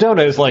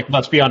 Sedona is like,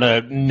 must be on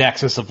a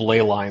nexus of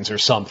ley lines or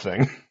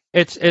something.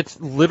 It's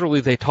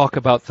literally, they talk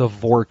about the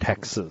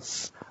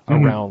vortexes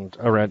around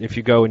if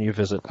you go and you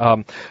visit.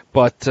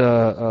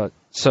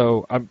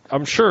 So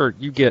I'm sure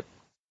you get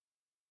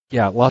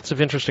lots of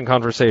interesting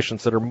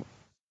conversations that are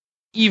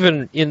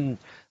even in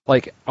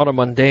like on a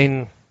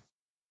mundane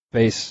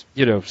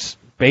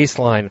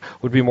baseline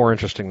would be more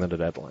interesting than a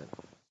deadline.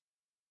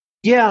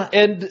 Yeah,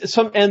 and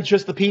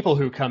just the people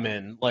who come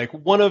in. Like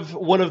one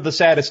of the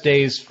saddest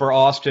days for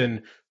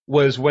Austin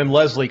was when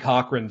Leslie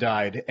Cochran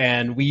died,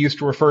 and we used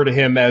to refer to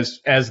him as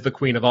the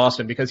Queen of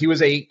Austin because he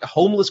was a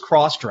homeless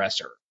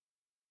crossdresser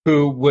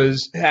who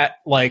was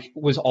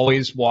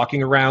always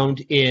walking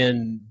around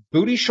in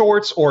booty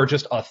shorts or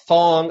just a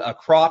thong, a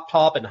crop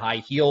top, and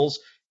high heels.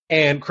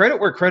 And credit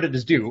where credit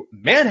is due,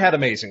 man had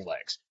amazing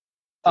legs.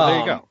 There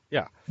you go.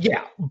 Yeah.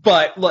 Yeah,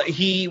 but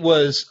he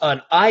was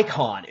an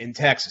icon in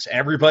Texas.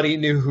 Everybody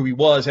knew who he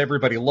was.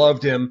 Everybody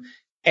loved him.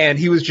 And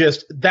he was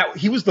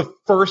he was the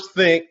first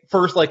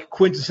like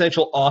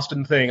quintessential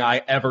Austin thing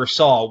I ever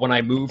saw when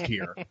I moved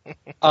here.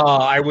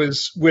 I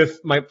was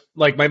with my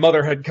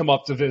mother had come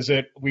up to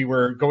visit. We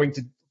were going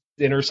to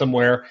dinner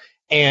somewhere,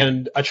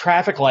 and a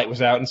traffic light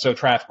was out, and so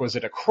traffic was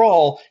at a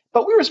crawl,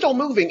 but we were still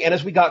moving. And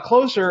as we got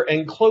closer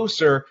and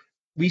closer,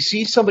 we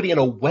see somebody in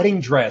a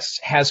wedding dress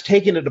has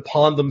taken it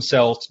upon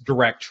themselves to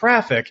direct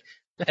traffic.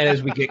 And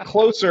as we get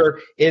closer,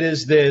 it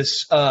is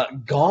this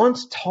gaunt,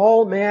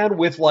 tall man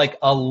with like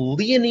a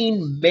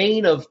leonine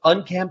mane of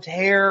unkempt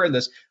hair and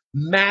this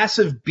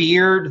massive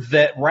beard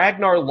that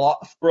Ragnar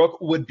Lothbrok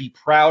would be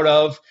proud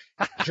of,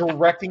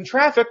 directing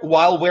traffic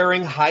while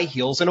wearing high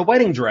heels and a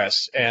wedding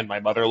dress. And my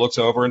mother looks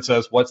over and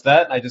says, "What's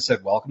that?" And I just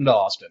said, "Welcome to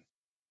Austin."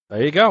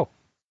 There you go.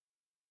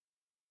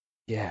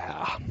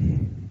 Yeah.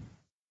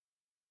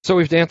 So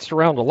we've danced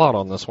around a lot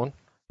on this one.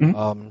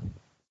 Mm-hmm.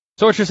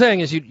 So what you're saying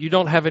is you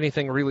don't have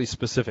anything really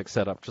specific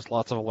set up, just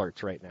lots of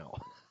alerts right now.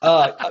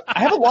 I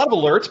have a lot of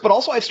alerts, but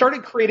also I've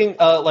started creating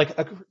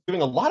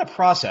doing a lot of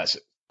processes.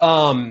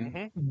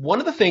 One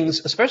of the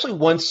things, especially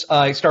once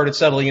I started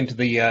settling into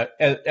the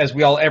as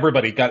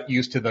everybody got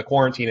used to the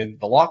quarantine and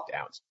the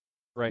lockdowns,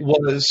 right,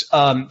 was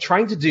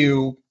trying to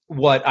do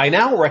what I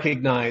now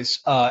recognize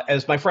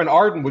as my friend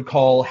Arden would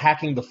call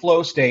hacking the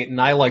flow state,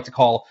 and I like to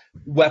call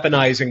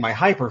weaponizing my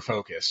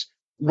hyperfocus,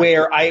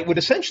 where I would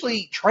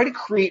essentially try to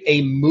create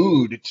a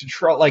mood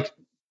to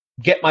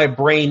get my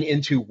brain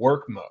into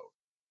work mode.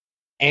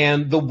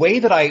 And the way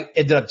that I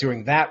ended up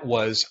doing that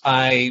was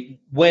I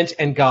went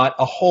and got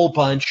a whole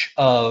bunch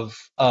of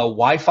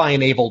Wi-Fi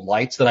enabled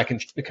lights that I can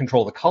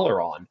control the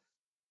color on.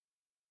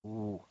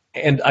 Ooh.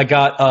 And I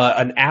got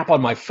an app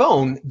on my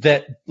phone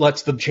that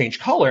lets them change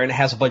color, and it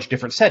has a bunch of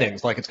different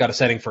settings. Like it's got a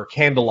setting for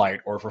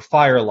candlelight or for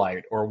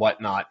firelight or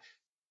whatnot.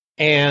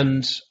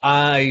 And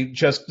I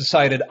just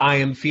decided I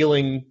am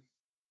feeling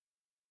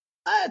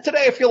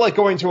today I feel like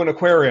going to an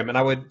aquarium, and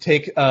I would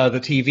take the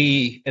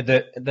TV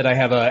that I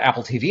have an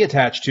Apple TV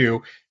attached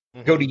to,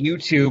 go to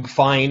YouTube,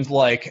 find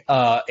like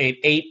an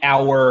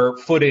 8-hour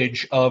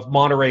footage of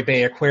Monterey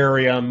Bay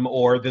Aquarium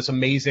or this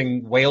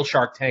amazing whale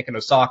shark tank in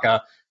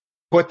Osaka,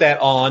 put that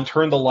on,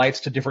 turn the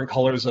lights to different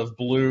colors of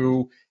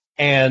blue,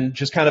 and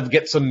just kind of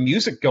get some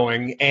music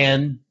going.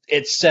 And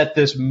it set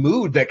this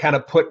mood that kind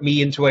of put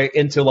me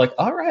into like,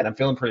 all right, I'm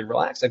feeling pretty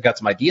relaxed. I've got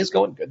some ideas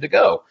going, good to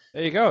go.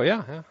 There you go.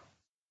 Yeah.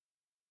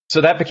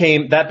 So that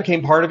became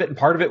part of it, and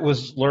part of it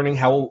was learning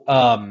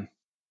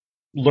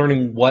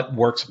what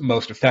works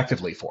most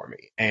effectively for me.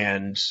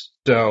 And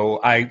so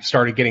I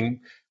started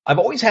I've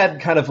always had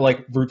kind of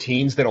like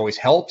routines that always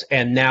helped,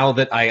 and now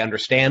that I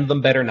understand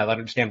them better, now that I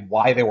understand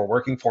why they were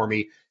working for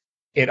me,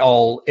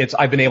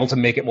 I've been able to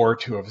make it more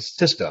to a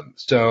system.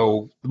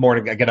 So the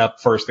morning I get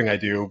up, first thing I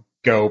do,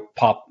 go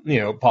pop my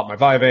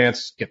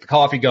Vyvanse, get the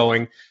coffee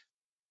going,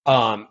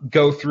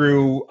 go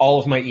through all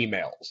of my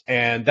emails,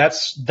 and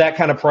that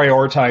kind of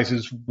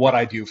prioritizes what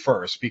I do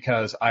first,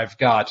 because I've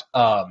got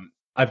the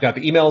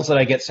emails that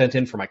I get sent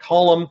in for my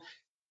column,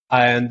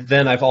 and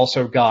then I've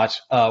also got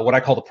what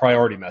I call the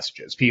priority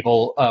messages.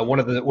 People, one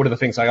of the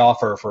things I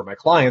offer for my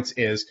clients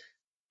is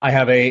I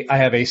have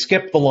a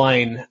skip the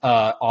line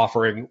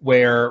offering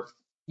where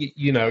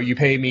you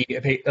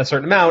pay a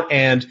certain amount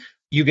and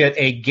you get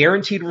a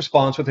guaranteed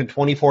response within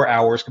 24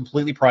 hours,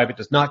 completely private,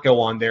 does not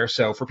go on there.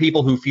 So for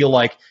people who feel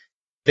like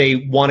they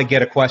want to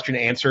get a question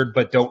answered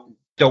but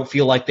don't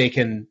feel like they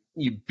can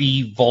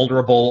be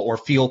vulnerable or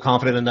feel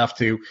confident enough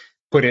to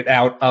put it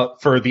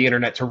out for the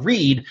internet to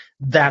read,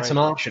 that's right. An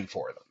option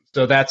for them.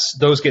 So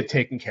those get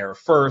taken care of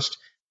first.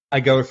 I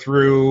go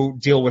through,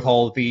 deal with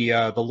all of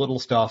the little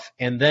stuff,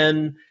 and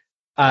then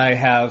I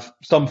have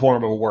some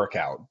form of a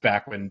workout.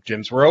 Back when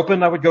gyms were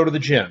open, I would go to the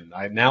gym.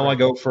 I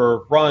go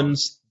for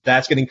runs.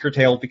 That's getting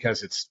curtailed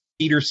because it's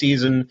cedar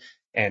season,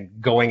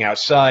 and going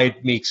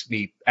outside makes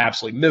me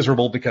absolutely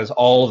miserable because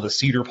all of the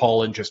cedar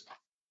pollen just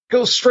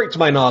goes straight to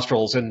my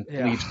nostrils and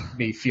leaves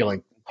me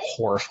feeling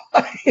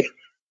horrified.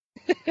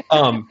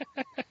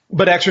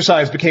 But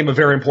exercise became a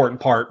very important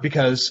part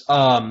because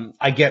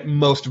I get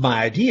most of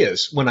my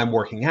ideas when I'm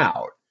working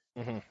out.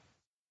 Mm-hmm.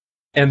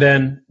 And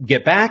then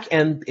get back,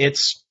 and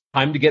it's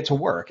time to get to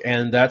work.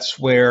 And that's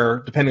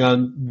where, depending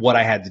on what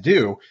I had to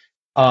do,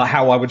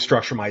 how I would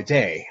structure my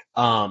day.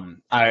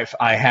 I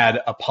had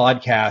a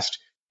podcast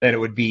that it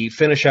would be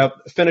finish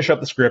up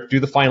the script, do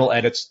the final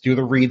edits, do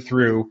the read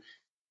through,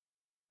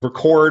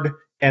 record,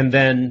 and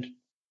then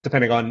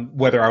depending on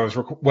whether I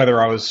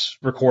was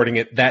recording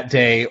it that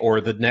day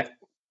or the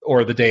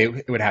day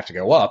it would have to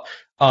go up,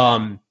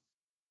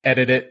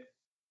 edit it,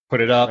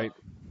 put it up, right.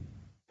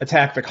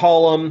 Attack the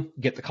column,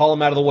 get the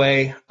column out of the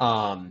way.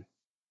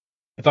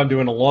 If I'm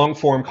doing a long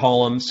form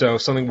column, so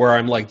something where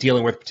I'm like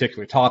dealing with a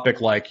particular topic,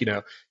 like,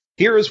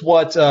 here is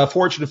what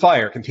Forged in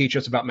Fire can teach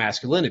us about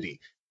masculinity,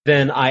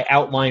 then I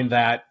outline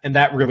that, and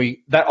that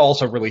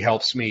also really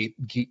helps me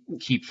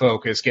keep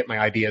focus, get my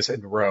ideas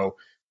in a row,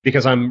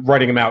 because I'm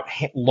writing them out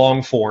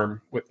long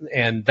form,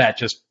 and that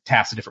just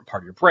taps a different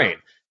part of your brain.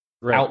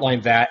 Right. outline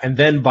that, and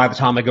then by the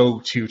time I go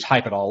to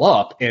type it all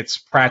up, it's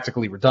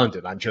practically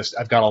redundant.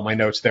 I've got all my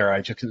notes there.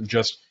 I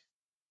just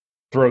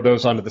throw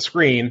those onto the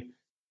screen,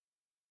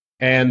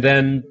 and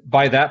then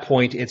by that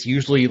point, it's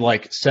usually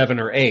like 7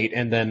 or 8,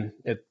 and then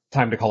it's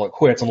time to call it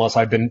quits, unless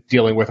I've been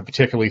dealing with a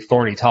particularly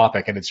thorny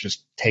topic and it's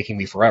just taking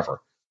me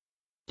forever.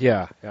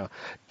 Yeah, yeah.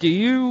 Do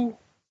you?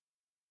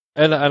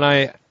 And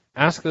I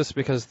ask this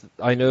because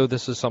I know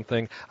this is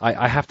something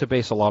I have to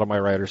base a lot of my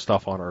writer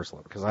stuff on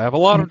Ursula, because I have a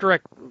lot of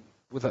direct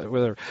with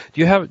her.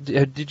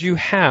 Did you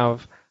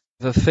have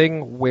the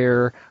thing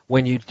where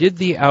when you did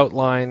the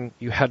outline,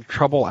 you had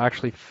trouble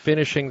actually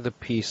finishing the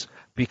piece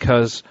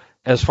because,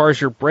 as far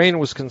as your brain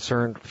was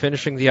concerned,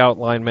 finishing the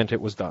outline meant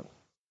it was done?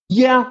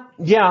 Yeah.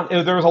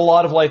 There was a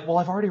lot of like, well,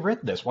 I've already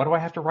written this. Why do I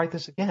have to write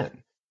this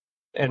again?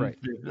 And Right.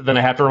 then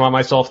I have to remind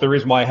myself the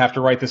reason why I have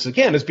to write this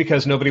again is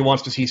because nobody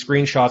wants to see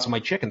screenshots of my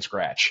chicken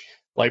scratch.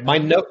 Like my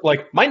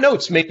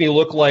notes make me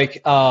look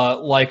like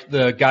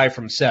the guy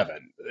from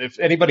Seven. If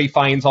anybody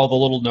finds all the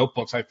little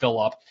notebooks I fill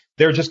up,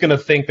 they're just going to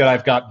think that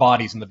I've got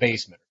bodies in the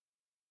basement.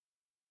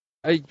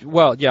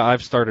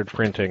 I've started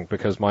printing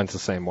because mine's the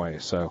same way.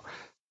 So,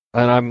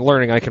 and I'm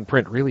learning I can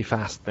print really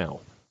fast now.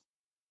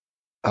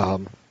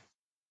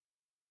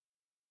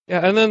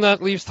 Yeah, and then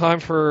that leaves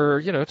time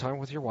for, time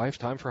with your wife,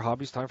 time for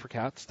hobbies, time for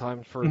cats,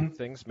 time for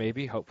things,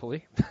 maybe,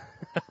 hopefully.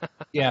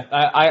 Yeah,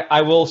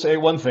 I will say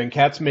one thing.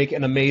 Cats make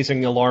an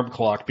amazing alarm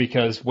clock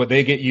because when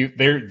they get you,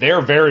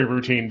 they're very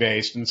routine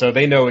based, and so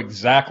they know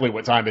exactly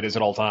what time it is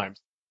at all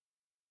times.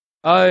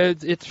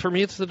 It's for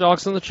me, it's the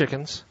dogs and the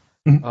chickens.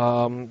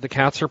 The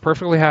cats are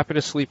perfectly happy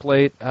to sleep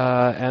late,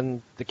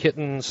 and the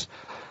kittens,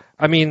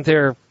 I mean,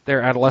 they're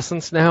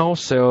adolescents now,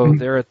 so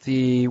they're at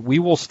we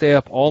will stay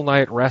up all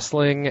night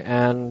wrestling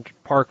and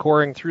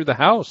parkouring through the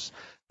house,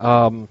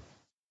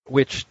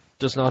 which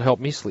does not help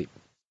me sleep.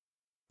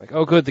 Like,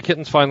 oh, good, the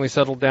kittens finally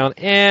settled down,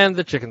 and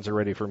the chickens are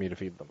ready for me to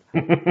feed them.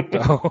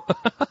 So,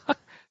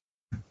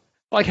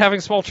 like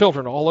having small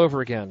children all over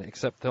again,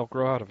 except they'll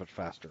grow out of it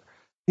faster.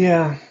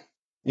 Yeah,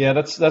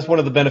 that's one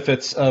of the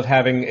benefits of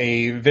having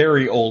a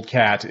very old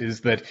cat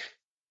is that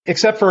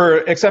except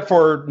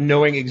for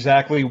knowing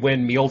exactly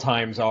when meal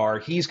times are,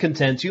 he's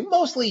content to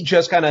mostly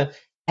just kind of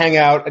hang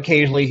out.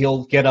 Occasionally,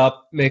 he'll get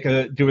up,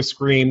 do a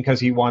scream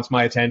because he wants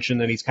my attention,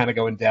 and he's kind of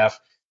going deaf.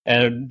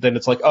 And then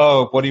it's like,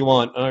 oh, what do you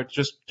want?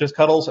 Just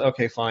cuddles?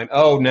 Okay, fine.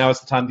 Oh, now it's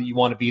the time that you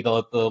want to be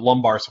the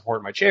lumbar support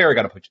in my chair. I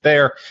got to put you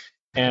there.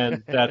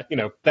 And that,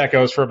 that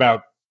goes for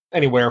about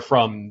anywhere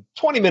from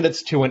 20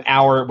 minutes to an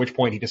hour, at which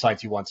point he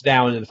decides he wants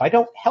down. And if I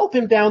don't help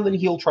him down, then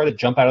he'll try to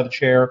jump out of the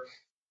chair.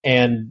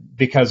 And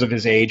because of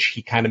his age,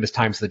 he kind of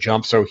mistimes the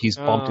jump, so he's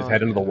bumped his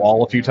head into the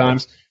wall a few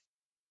times.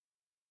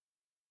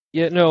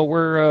 Yeah, no,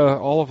 we're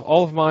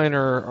all of mine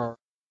are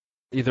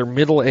either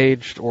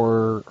middle-aged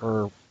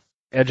or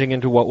edging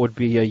into what would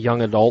be a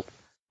young adult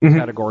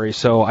category.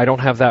 So I don't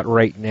have that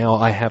right now.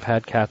 I have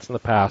had cats in the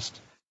past.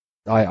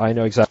 I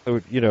know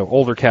exactly,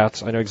 older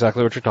cats. I know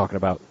exactly what you're talking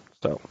about.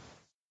 So,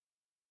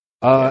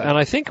 and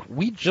I think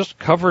we just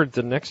covered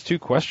the next two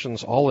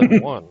questions all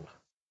in one,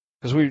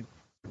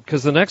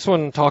 because the next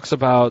one talks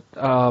about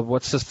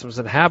what systems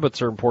and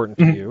habits are important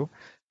to you.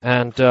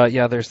 And,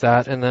 there's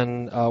that. And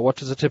then what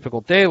does a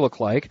typical day look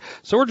like?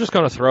 So we're just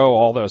going to throw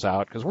all those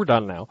out because we're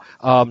done now.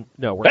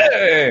 No, we're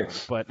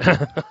not.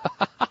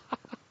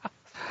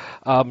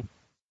 But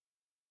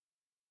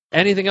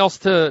anything else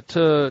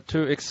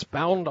to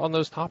expound on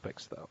those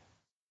topics, though?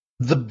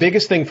 The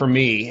biggest thing for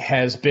me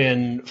has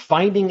been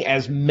finding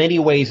as many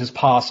ways as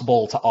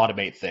possible to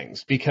automate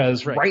things,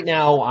 because right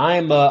now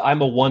I'm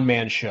a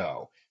one-man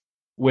show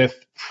with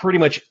pretty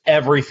much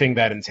everything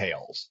that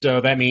entails.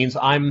 So that means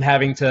I'm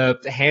having to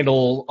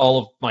handle all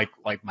of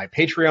my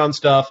Patreon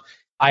stuff.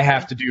 I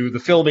have to do the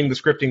filming, the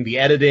scripting, the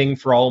editing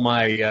for all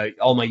my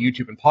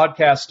YouTube and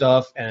podcast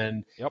stuff,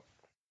 and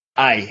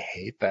I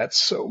hate that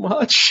so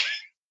much.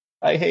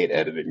 I hate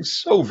editing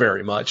so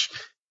very much.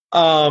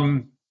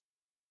 And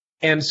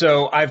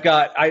so I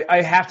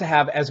have to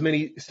have as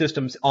many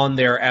systems on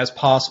there as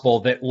possible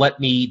that let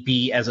me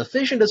be as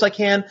efficient as I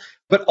can,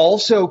 but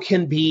also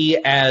can be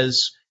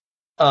as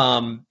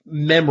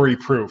memory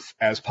proof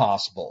as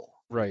possible.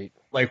 Right.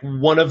 Like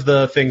one of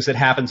the things that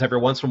happens every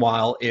once in a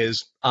while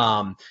is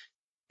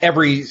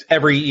every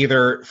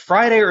either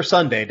Friday or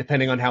Sunday,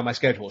 depending on how my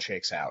schedule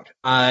shakes out,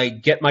 I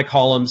get my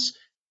columns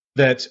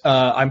that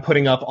I'm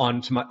putting up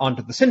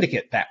onto the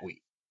syndicate that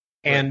week.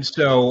 Right. And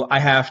so I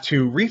have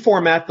to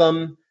reformat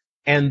them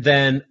and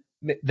then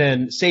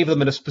save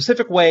them in a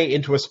specific way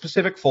into a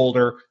specific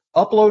folder,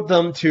 upload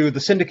them to the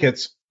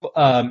syndicate's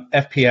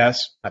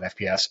FTP,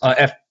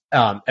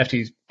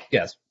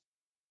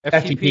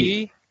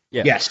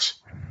 yes.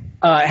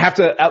 Have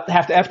to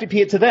FTP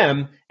it to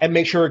them and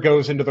make sure it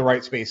goes into the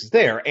right spaces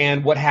there.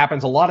 And what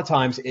happens a lot of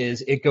times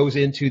is it goes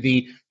into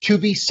the to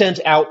be sent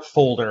out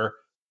folder,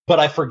 but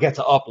I forget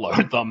to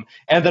upload them.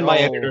 And then my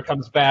editor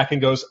comes back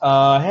and goes,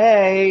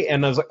 hey.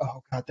 And I was like,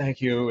 oh, God,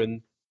 thank you.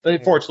 And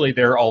fortunately,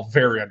 they're all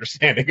very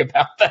understanding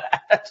about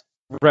that.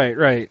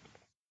 Right.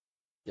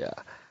 Yeah.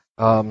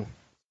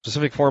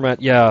 Specific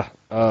format, yeah.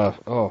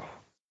 Oh,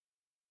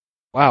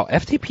 wow.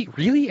 FTP,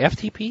 really?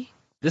 FTP?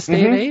 This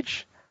day and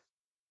age?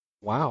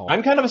 Wow.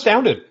 I'm kind of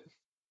astounded.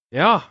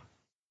 Yeah.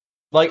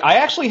 Like, I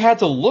actually had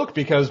to look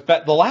because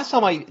the last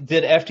time I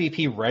did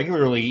FTP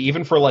regularly,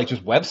 even for like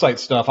just website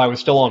stuff, I was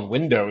still on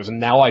Windows, and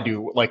now I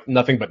do like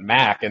nothing but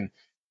Mac. And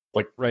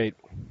like, Right.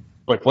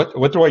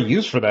 what do I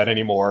use for that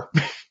anymore?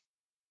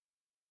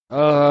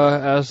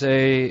 As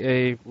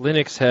a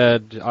Linux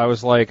head, I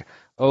was like,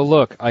 oh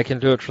look, I can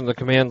do it from the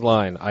command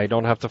line. I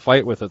don't have to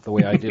fight with it the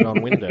way I did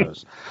on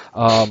Windows.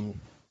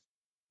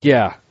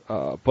 Yeah,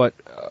 but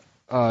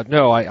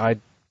no, I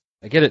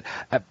get it.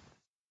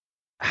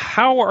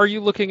 How are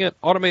you looking at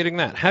automating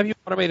that? Have you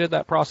automated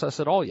that process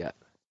at all yet?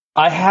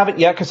 I haven't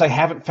yet because I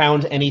haven't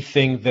found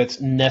anything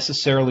that's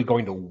necessarily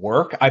going to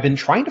work. I've been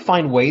trying to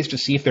find ways to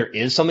see if there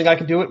is something I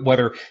can do it,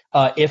 whether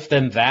if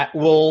then that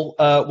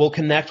will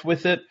connect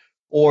with it,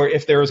 or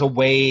if there is a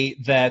way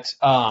that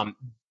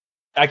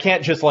I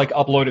can't just like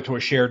upload it to a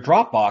shared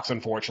Dropbox.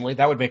 Unfortunately,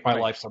 that would make my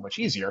Right. life so much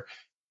easier.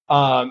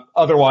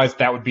 Otherwise,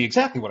 that would be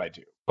exactly what I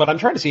do. But I'm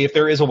trying to see if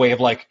there is a way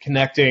of like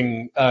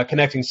connecting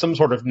some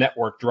sort of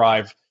network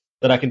drive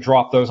that I can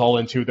drop those all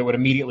into that would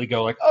immediately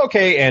go like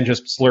okay and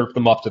just slurp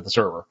them up to the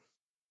server.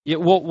 Yeah,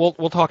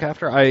 we'll talk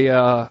after. I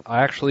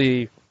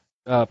actually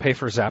pay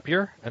for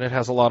Zapier, and it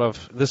has a lot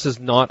of. This is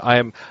not.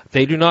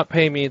 They do not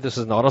pay me. This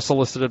is not a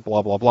solicited.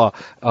 Blah blah blah.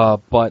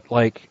 But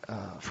like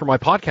for my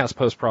podcast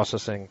post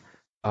processing,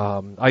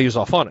 I use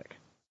Auphonic.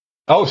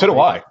 Oh, so do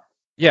I.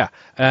 Yeah,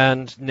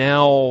 and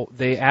now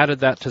they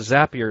added that to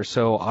Zapier.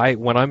 So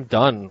when I'm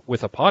done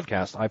with a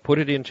podcast, I put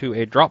it into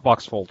a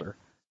Dropbox folder.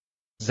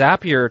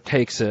 Zapier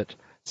takes it,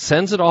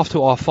 sends it off to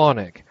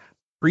Auphonic,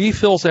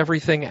 pre-fills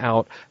everything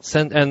out,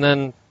 and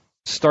then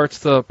starts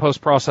the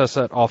post-process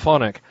at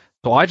Auphonic.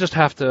 So I just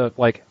have to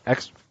like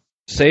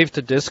save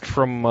to disk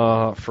from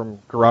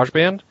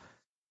GarageBand,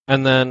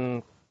 and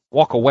then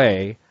walk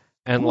away.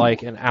 And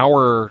like an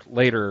hour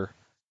later,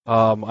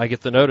 I get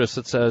the notice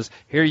that says,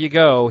 "Here you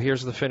go.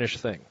 Here's the finished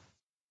thing."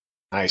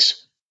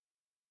 Nice.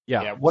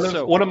 Yeah. Yeah, one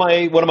of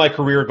my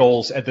career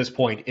goals at this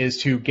point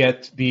is to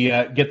get the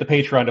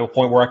Patreon to a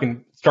point where I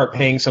can start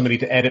paying somebody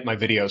to edit my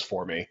videos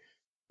for me,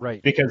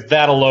 Right. because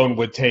that alone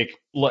would take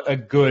a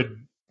good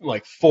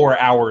like 4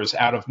 hours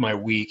out of my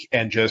week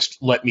and just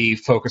let me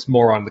focus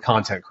more on the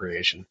content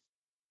creation.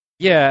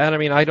 Yeah, and I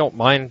mean, I don't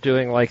mind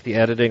doing like the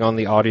editing on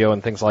the audio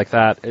and things like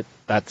that.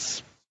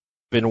 That's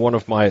been one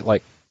of my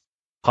like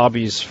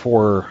hobbies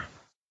for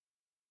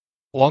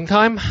a long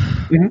time.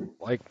 Mhm.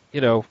 Like,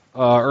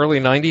 early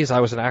 90s,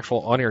 I was an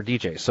actual on-air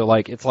DJ. So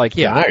like, it's like,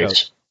 yeah,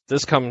 Nice.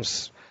 this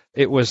comes.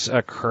 It was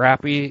a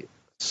crappy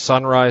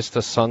sunrise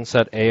to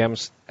sunset AM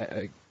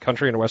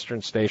country and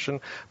western station,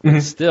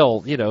 but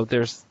still,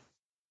 there's,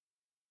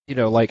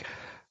 like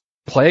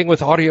playing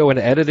with audio and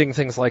editing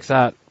things like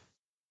that.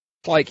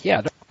 Like,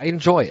 yeah, I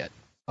enjoy it.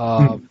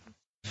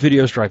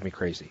 Videos drive me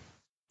crazy.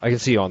 I can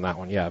see you on that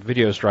one. Yeah,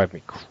 videos drive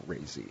me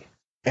crazy.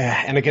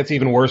 And it gets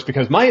even worse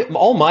because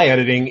all my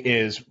editing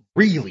is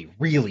really,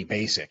 really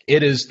basic.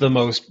 It is the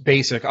most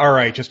basic. All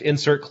right, just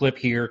insert clip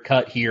here,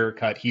 cut here,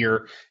 cut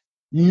here.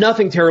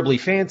 Nothing terribly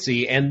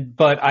fancy.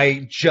 But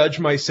I judge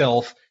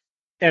myself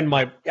and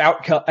my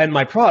outcome and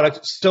my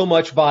product so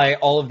much by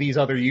all of these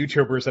other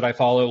YouTubers that I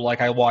follow.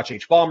 Like I watch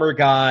H Bomber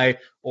Guy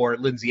or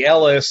Lindsay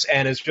Ellis,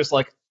 and it's just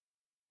like,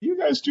 you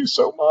guys do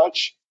so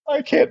much.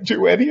 I can't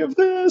do any of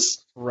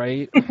this.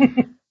 Right.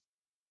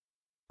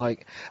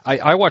 Like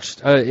I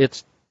watched.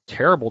 It's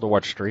terrible to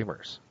watch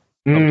streamers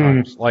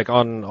sometimes, like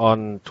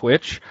on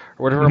Twitch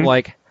or whatever. I'm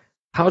like,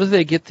 how do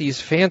they get these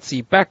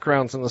fancy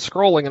backgrounds and the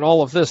scrolling and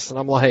all of this? And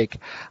I'm like,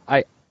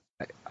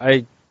 I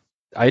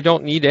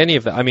don't need any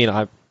of that. I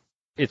mean,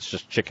 it's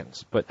just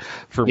chickens, but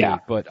for me.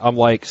 But I'm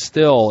like,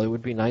 still, it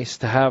would be nice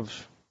to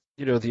have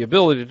the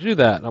ability to do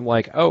that. And I'm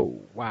like,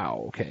 oh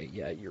wow, okay,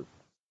 yeah, you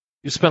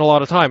spent a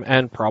lot of time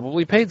and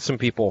probably paid some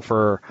people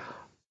for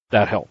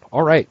that help.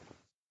 All right,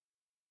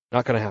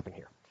 not going to happen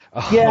here.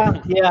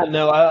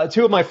 No.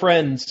 Two of my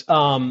friends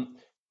run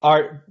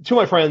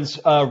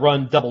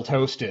Double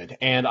Toasted,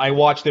 and I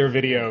watch their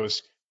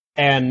videos.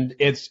 And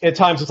at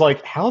times it's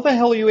like, how the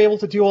hell are you able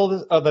to do all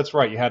this? Oh, that's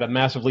right. You had a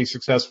massively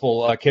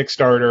successful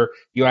Kickstarter.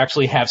 You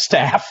actually have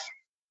staff.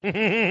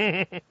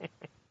 That's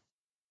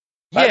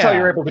how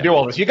you're able to do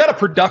all this. You got a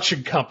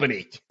production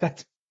company.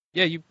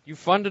 Yeah, you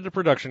funded a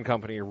production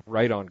company.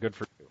 Right on. Good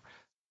for you.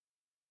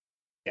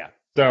 Yeah.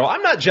 So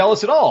I'm not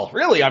jealous at all.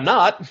 Really, I'm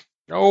not.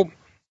 No,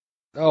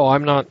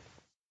 I'm not.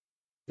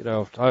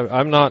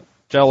 I'm not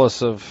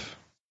jealous of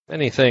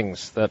many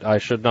things that I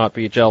should not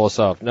be jealous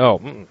of.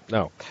 No.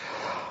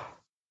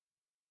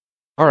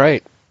 All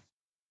right.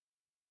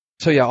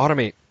 So yeah,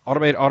 automate.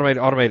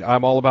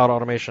 I'm all about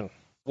automation.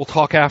 We'll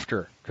talk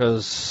after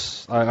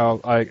because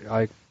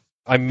I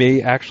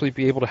may actually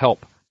be able to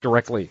help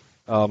directly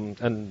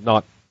and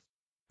not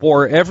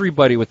bore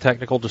everybody with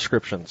technical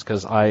descriptions,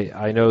 because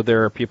I know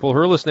there are people who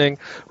are listening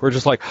who are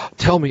just like,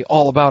 tell me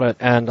all about it,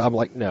 and I'm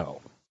like,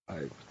 no.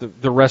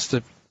 The rest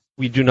of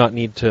we do not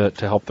need to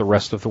help the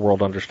rest of the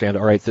world understand.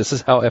 All right, this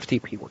is how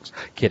FTP works.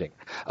 Kidding.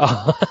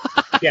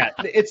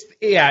 It's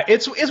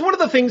one of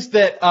the things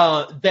that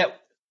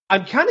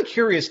I'm kind of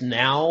curious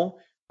now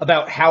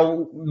about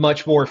how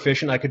much more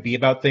efficient I could be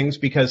about things,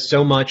 because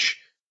so much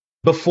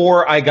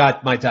before I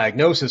got my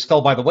diagnosis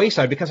fell by the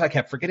wayside because I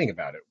kept forgetting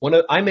about it.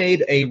 When I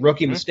made a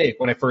rookie mistake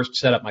when I first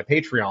set up my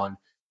Patreon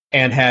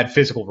and had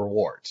physical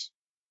rewards.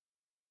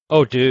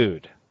 Oh,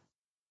 dude.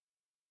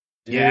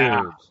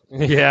 Yeah.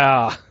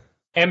 Yeah.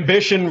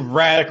 Ambition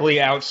radically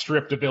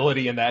outstripped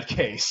ability in that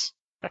case.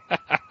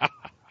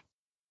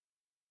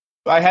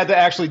 I had to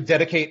actually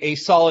dedicate a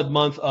solid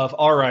month of,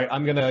 all right,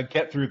 I'm going to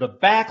get through the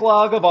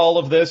backlog of all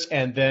of this,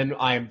 and then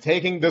I am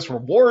taking this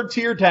reward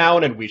tier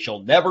down, and we shall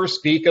never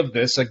speak of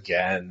this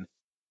again.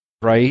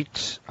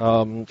 Right.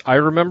 I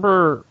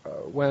remember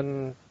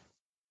when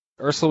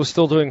Ursula was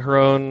still doing her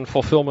own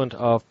fulfillment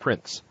of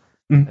prints,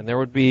 and there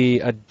would be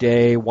a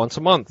day once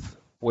a month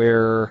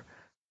where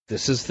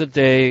this is the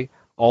day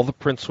all the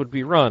prints would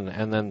be run,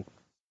 and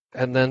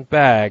then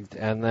bagged,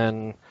 and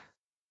then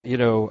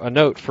a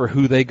note for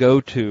who they go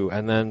to,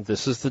 and then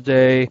this is the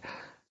day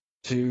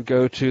to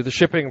go to the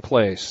shipping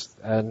place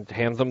and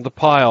hand them the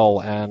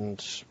pile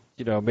and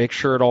make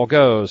sure it all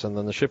goes, and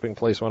then the shipping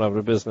place went out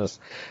of business,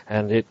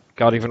 and it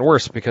got even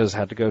worse because it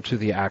had to go to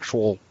the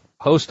actual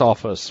post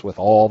office with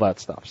all that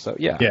stuff. So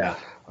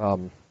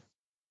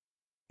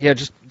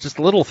just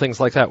little things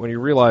like that when you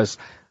realize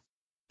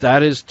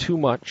that is too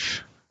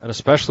much, and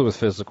especially with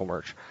physical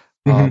merch.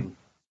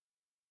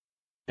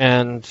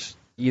 And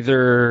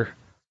either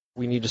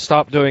we need to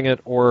stop doing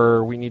it,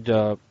 or we need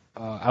to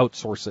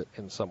outsource it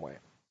in some way.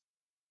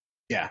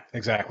 Yeah,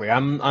 exactly.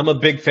 I'm a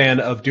big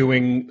fan of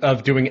doing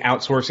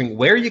outsourcing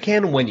where you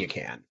can, when you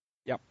can.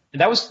 Yep.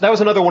 And that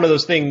was another one of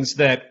those things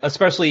that,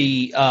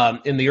 especially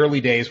in the early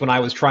days when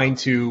I was trying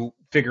to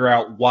figure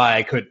out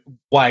why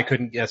I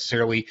couldn't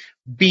necessarily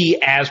be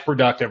as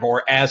productive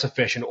or as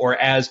efficient or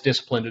as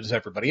disciplined as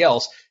everybody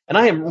else. And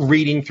I am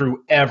reading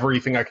through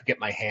everything I could get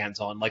my hands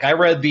on. Like, I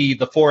read the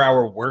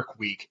 4-hour work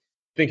week.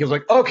 Thinking,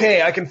 like,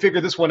 okay, I can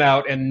figure this one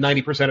out, and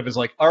 90% of it is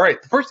like, all right,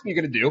 the first thing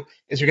you're going to do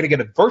is you're going to get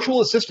a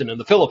virtual assistant in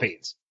the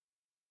Philippines.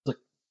 Like,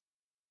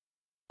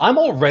 I'm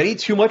already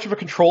too much of a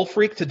control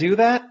freak to do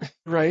that.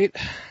 Right.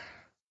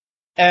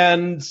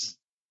 And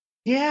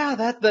yeah,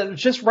 that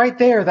just right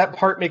there, that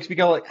part makes me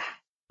go like, I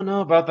don't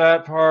know about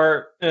that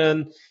part.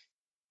 And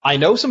I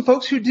know some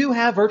folks who do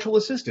have virtual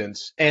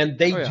assistants, and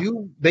they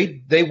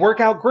work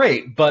out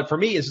great. But for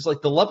me, it's just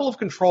like the level of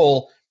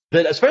control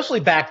that,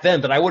 especially back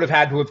then, that I would have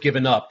had to have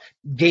given up,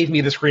 gave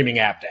me the screaming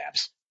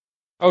abdabs.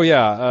 Oh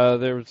yeah,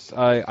 there was.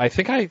 I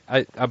think I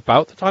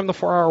about the time the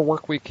 4-hour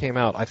work week came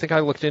out, I think I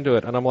looked into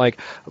it, and I'm like,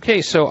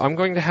 okay, so I'm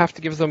going to have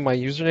to give them my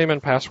username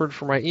and password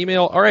for my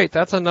email. All right,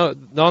 that's a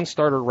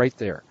non-starter right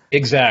there.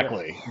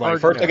 Exactly. Like,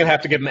 first, I'm going to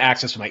have to give them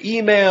access to my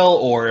email,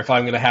 or if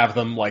I'm going to have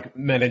them like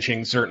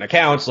managing certain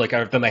accounts, like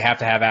then they have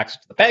to have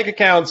access to the bank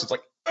accounts. It's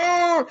like,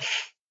 oh,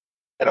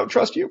 I don't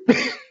trust you.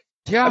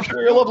 Yeah, I'm sure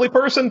you're a lovely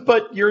person,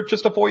 but you're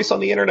just a voice on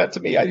the internet to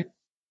me.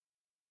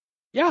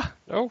 Yeah.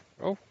 Oh.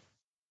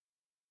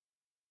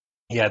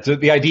 Yeah,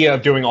 the idea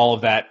of doing all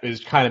of that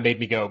is kind of made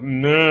me go,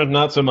 no,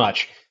 not so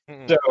much.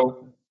 Mm-hmm.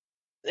 So,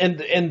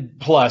 and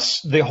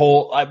plus the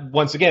whole,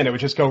 once again, it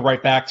would just go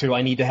right back to,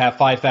 I need to have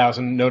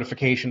 5,000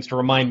 notifications to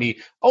remind me,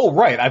 oh,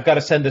 right, I've got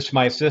to send this to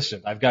my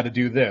assistant. I've got to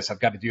do this. I've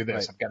got to do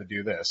this. Right. I've got to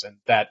do this. And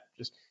that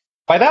just,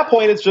 by that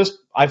point, it's just,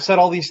 I've set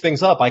all these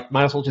things up. I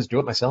might as well just do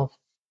it myself.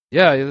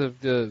 Yeah,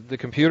 the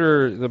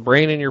computer, the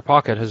brain in your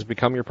pocket has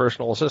become your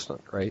personal assistant,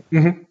 right?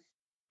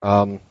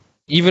 Mm-hmm.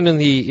 Even in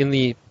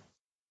the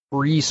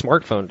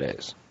pre-smartphone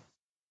days.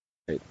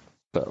 Right.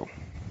 So,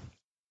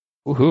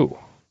 woohoo.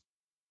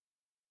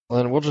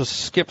 Well, then we'll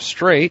just skip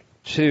straight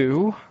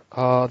to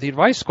the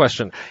advice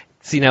question.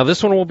 See, now this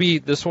is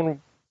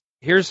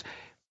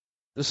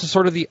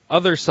sort of the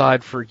other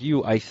side for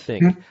you, I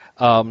think.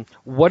 Mm-hmm.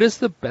 What is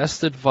the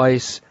best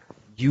advice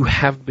you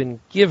have been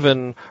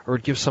given or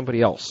would give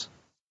somebody else?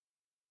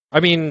 I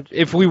mean,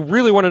 if we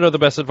really want to know the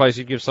best advice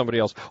you'd give somebody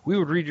else, we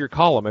would read your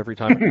column every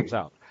time it comes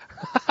out.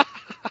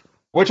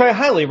 Which I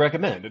highly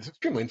recommend. It's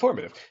extremely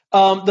informative.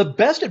 The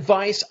best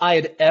advice I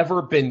had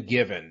ever been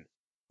given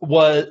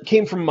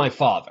came from my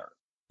father,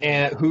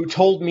 who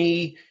told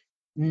me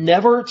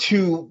never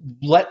to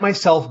let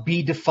myself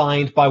be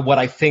defined by what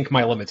I think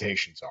my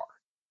limitations are.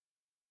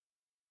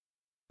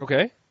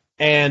 Okay.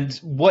 And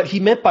what he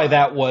meant by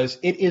that was,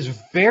 it is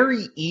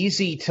very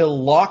easy to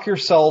lock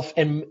yourself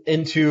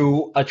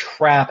into a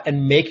trap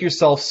and make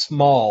yourself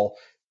small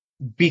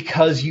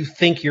because you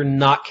think you're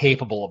not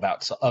capable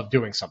of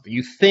doing something.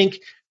 You think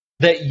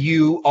that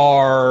you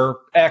are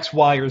X,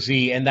 Y, or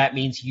Z, and that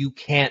means you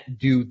can't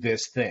do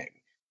this thing.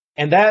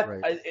 And that,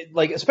 right.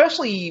 Like,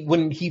 especially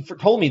when he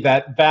told me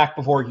that back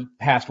before he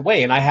passed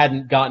away, and I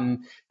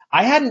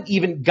hadn't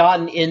even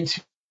gotten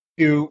into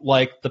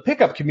like the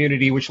pickup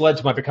community, which led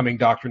to my becoming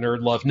Dr.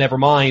 Nerdlove, never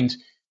mind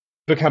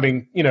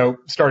becoming,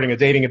 starting a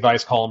dating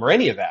advice column or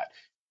any of that.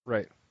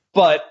 Right.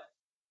 But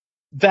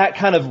that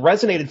kind of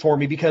resonated for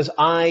me because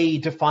I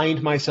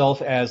defined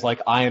myself as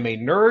like, I am a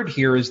nerd.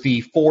 Here is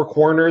the four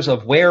corners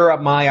of where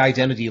my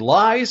identity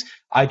lies.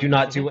 I do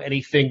not do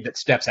anything that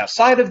steps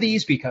outside of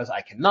these because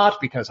I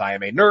cannot, because I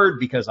am a nerd,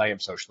 because I am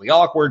socially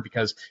awkward,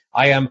 because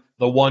I am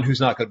the one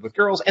who's not good with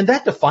girls. And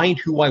that defined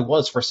who I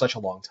was for such a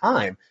long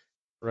time.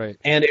 Right.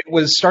 And it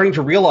was starting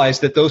to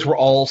realize that those were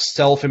all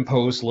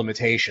self-imposed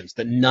limitations,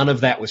 that none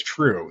of that was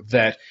true,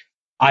 that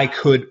I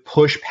could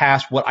push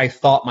past what I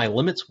thought my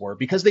limits were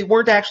because they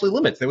weren't actually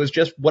limits. It was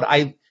just what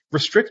I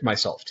restrict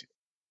myself to.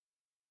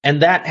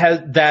 And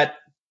that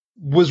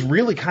was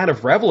really kind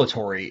of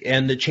revelatory,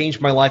 and it changed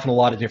my life in a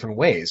lot of different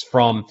ways,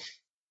 from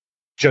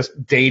just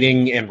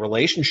dating and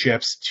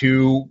relationships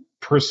to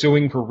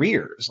pursuing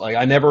careers. Like,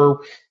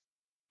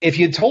 if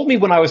you had told me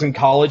when I was in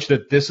college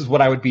that this is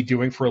what I would be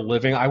doing for a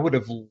living, I would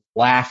have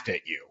laughed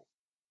at you.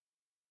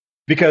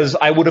 Because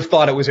I would have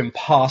thought it was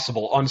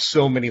impossible on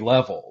so many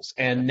levels.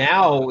 And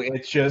now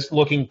it's just,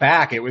 looking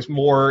back, it was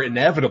more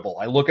inevitable.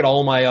 I look at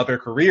all my other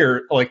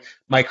career, like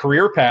my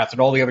career paths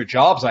and all the other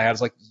jobs I had.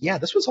 It's like, yeah,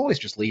 this was always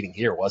just leading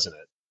here, wasn't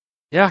it?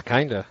 Yeah,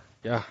 kind of.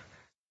 Yeah.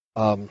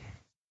 I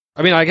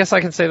mean, I guess I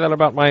can say that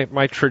about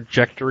my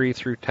trajectory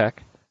through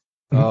tech.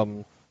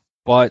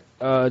 But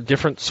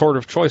different sort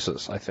of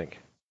choices, I think.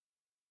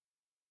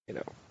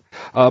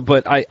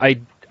 But I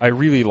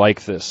really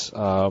like this.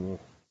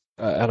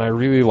 And I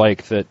really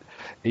like that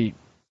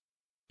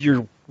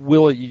you're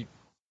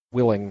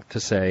willing to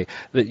say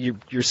that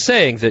you're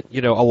saying that,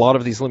 a lot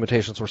of these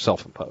limitations were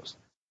self-imposed,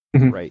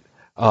 right?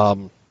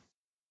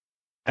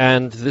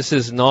 And this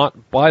is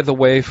not, by the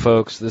way,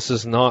 folks, this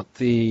is not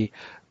the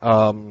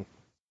go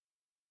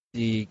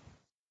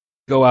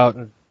out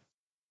and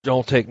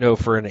don't take no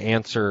for an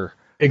answer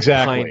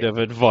kind of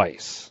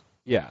advice.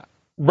 Yeah.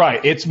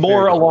 Right. It's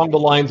more along the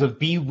lines of,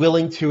 be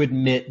willing to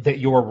admit that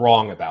you're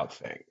wrong about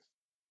things.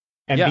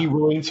 And be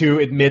willing to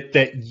admit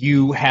that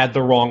you had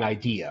the wrong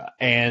idea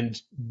and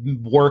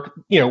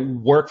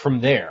work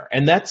from there.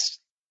 And that's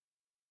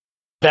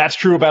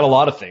true about a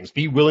lot of things.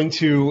 Be willing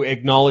to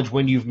acknowledge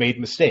when you've made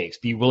mistakes.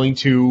 Be willing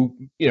to,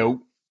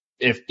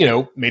 if,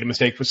 made a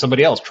mistake with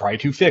somebody else, try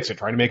to fix it,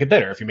 try to make it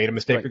better. If you made a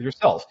mistake with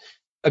yourself,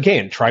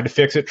 again, try to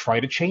fix it,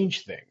 try to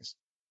change things.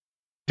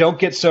 Don't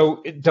get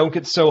so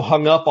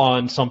hung up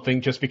on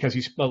something just because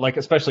you, like,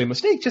 especially a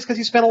mistake, just because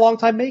you spent a long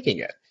time making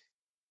it.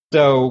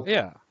 So,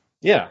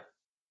 yeah.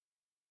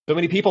 So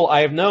many people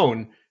I have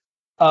known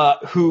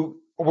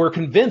who were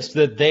convinced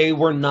that they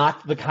were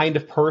not the kind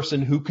of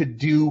person who could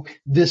do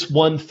this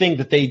one thing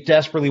that they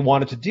desperately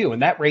wanted to do.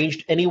 And that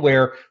ranged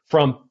anywhere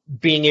from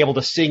being able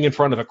to sing in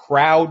front of a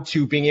crowd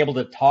to being able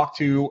to talk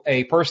to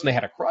a person they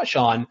had a crush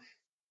on.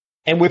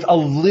 And with a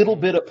little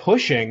bit of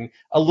pushing,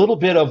 a little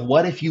bit of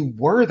what if you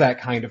were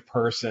that kind of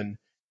person,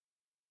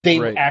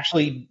 they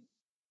actually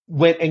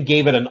went and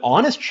gave it an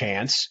honest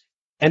chance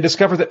and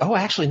discovered that, oh,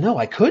 actually, no,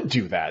 I could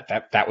do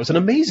that. That was an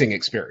amazing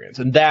experience.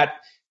 And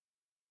that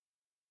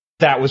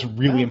was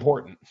really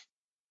important.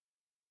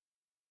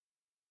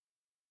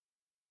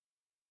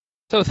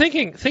 So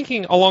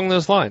thinking along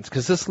those lines,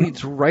 because this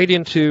leads right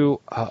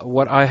into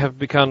what I have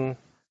begun.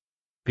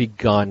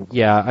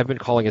 Yeah, I've been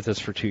calling it this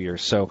for 2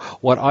 years. So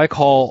what I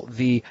call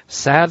the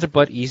sad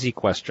but easy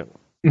question.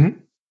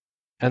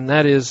 And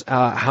that is,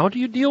 how do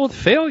you deal with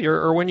failure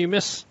or when you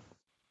miss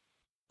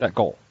that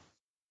goal?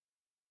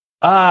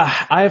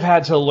 I've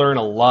had to learn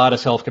a lot of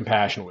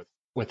self-compassion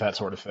with that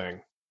sort of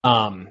thing.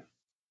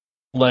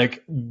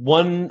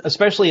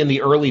 Especially in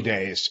the early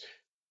days,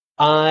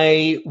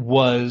 I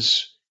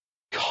was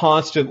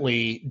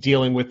constantly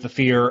dealing with the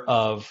fear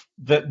of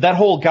that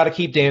whole gotta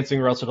keep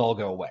dancing or else it'll all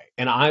go away.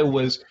 And I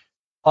was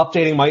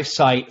updating my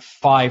site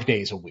 5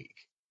 days a week.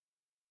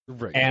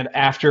 Right. And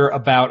after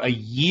about a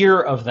year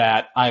of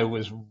that, I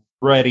was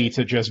ready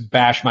to just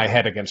bash my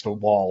head against a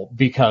wall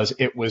because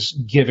it was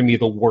giving me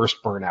the worst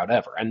burnout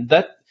ever. And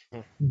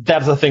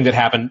that's the thing that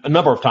happened a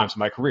number of times in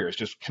my career, is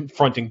just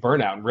confronting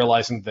burnout and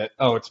realizing that,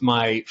 it's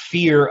my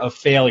fear of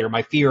failure,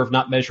 my fear of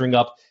not measuring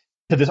up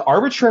to this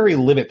arbitrary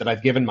limit that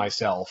I've given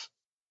myself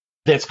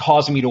that's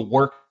causing me to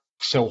work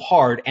so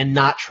hard and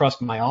not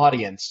trust my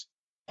audience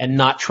and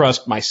not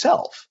trust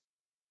myself.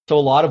 So a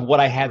lot of what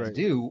I had to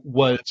do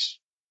was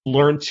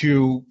learn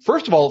to,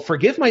 first of all,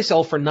 forgive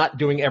myself for not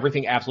doing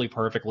everything absolutely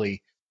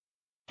perfectly,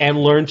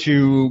 and learn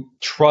to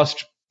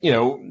trust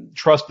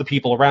the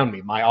people around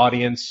me, my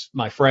audience,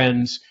 my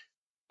friends,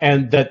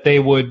 and that they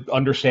would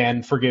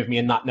understand, forgive me,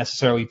 and not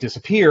necessarily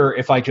disappear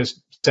if I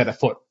just set a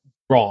foot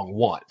wrong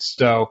once.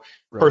 So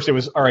first it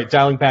was, all right,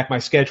 dialing back my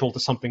schedule to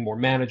something more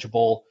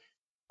manageable.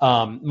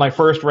 My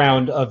first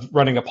round of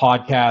running a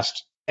podcast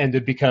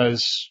ended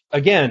because,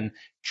 again,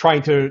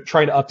 trying to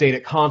update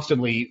it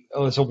constantly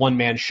as a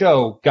one-man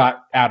show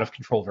got out of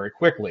control very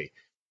quickly.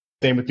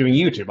 Same with doing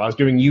YouTube. I was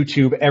doing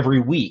YouTube every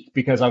week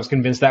because I was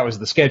convinced that was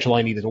the schedule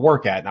I needed to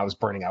work at, and I was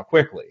burning out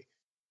quickly.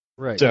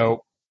 Right.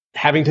 So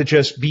having to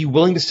just be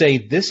willing to say,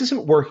 this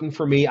isn't working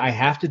for me, I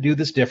have to do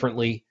this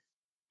differently,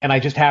 and I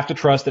just have to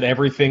trust that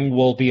everything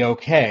will be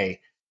okay.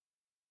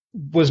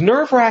 was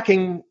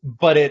nerve-wracking,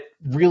 but it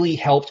really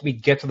helped me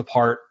get to the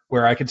part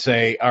where I could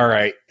say, all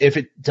right, if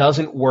it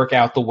doesn't work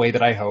out the way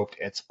that I hoped,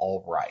 it's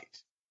all right.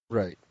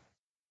 Right.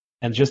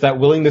 And just that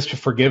willingness to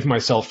forgive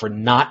myself for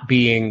not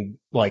being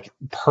like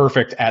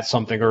perfect at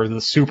something or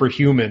the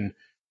superhuman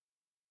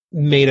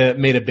made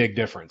a big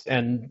difference.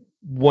 And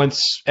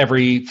once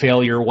every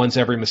failure, once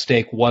every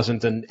mistake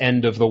wasn't an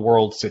end of the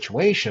world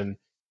situation,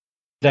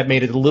 that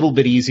made it a little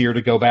bit easier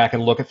to go back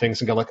and look at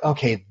things and go like,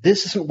 okay,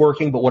 this isn't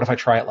working, but what if I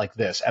try it like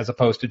this? As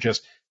opposed to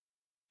just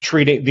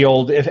treating the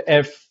old,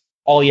 if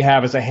all you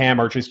have is a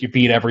hammer, just you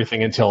beat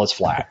everything until it's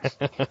flat.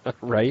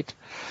 Right.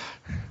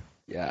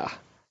 Yeah.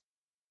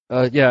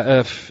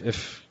 Yeah.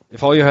 If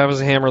all you have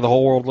is a hammer, the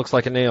whole world looks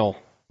like a nail,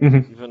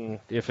 even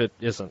if it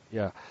isn't.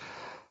 Yeah.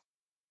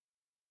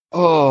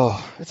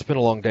 Oh, it's been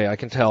a long day. I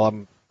can tell.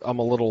 I'm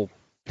a little.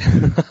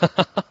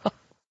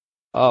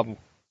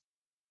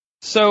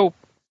 So,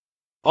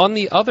 on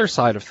the other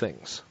side of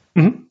things,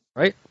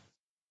 right?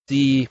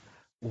 The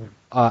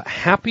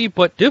happy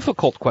but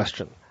difficult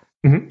question: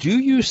 do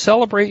you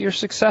celebrate your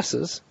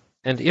successes,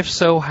 and if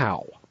so,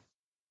 how?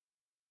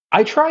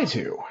 I try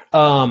to.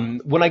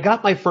 When I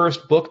got my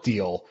first book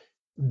deal,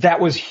 that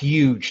was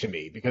huge to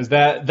me because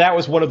that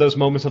was one of those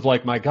moments of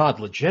like, my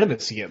God,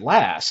 legitimacy at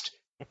last.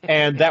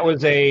 And that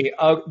was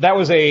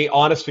a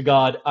honest to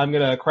God, I'm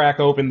gonna crack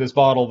open this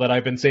bottle that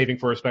I've been saving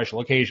for a special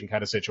occasion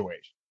kind of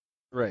situation.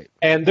 Right.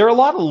 And there are a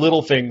lot of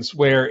little things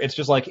where it's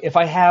just like, if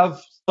I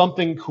have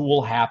something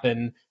cool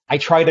happen, I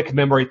try to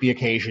commemorate the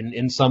occasion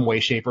in some way,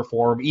 shape, or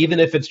form, even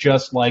if it's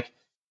just like,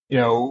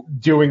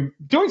 doing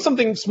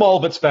something small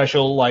but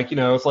special. Like,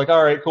 it's like,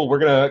 all right, cool,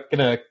 we're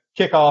gonna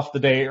kick off the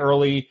day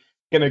early,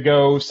 gonna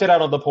go sit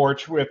out on the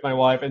porch with my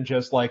wife and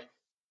just like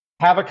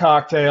have a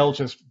cocktail,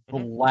 just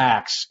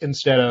relax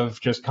instead of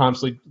just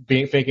constantly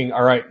thinking,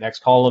 all right,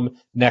 next column,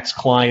 next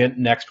client,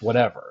 next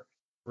whatever.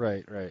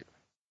 Right, right.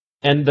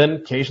 And then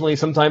occasionally,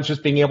 sometimes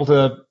just being able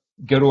to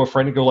go to a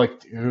friend and go like,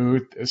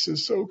 dude, this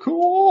is so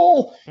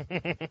cool.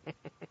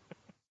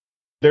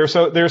 There's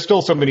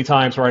still so many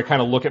times where I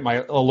kind of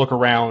look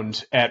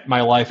around at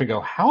my life and go,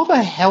 how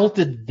the hell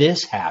did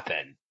this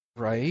happen?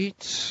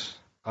 Right.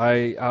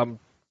 We're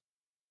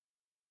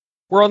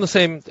on the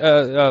same,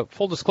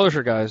 full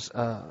disclosure, guys,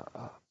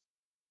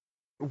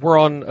 we're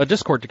on a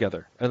Discord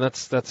together, and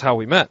that's how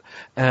we met.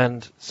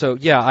 And so,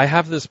 yeah, I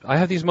have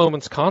these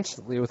moments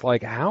constantly with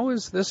like, how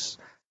is this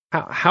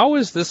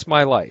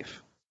my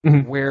life?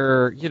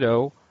 Where,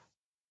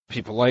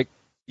 people like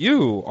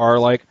you are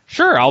like,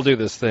 sure, I'll do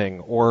this thing.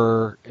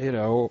 Or,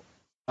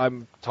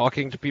 I'm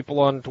talking to people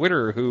on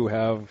Twitter who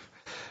have,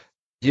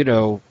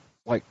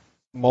 like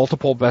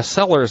multiple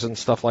bestsellers and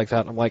stuff like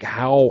that. I'm like,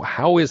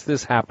 how is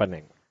this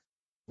happening?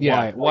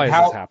 Yeah. Why is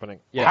this happening?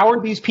 Yeah. How are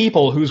these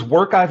people whose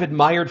work I've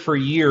admired for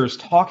years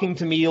talking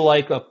to me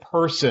like a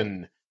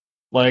person?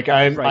 Like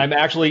I'm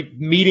actually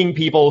meeting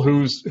people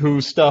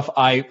whose stuff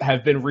I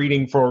have been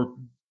reading for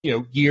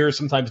years,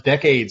 sometimes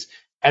decades,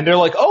 and they're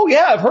like, "Oh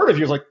yeah, I've heard of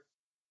you." It's like,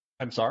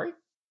 I'm sorry.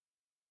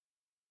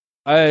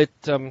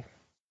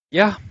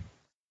 Yeah,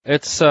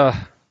 it's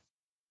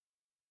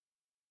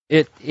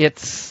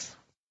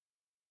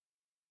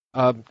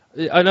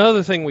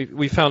another thing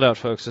we found out,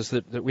 folks, is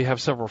that we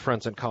have several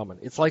friends in common.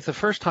 It's like the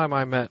first time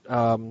I met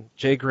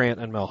Jay Grant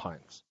and Mel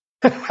Hines.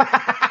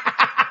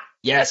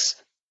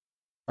 Yes.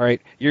 All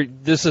right. It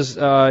was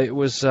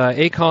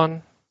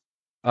Akon,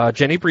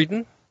 Jenny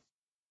Breeden,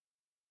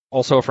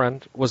 also a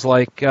friend, was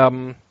like,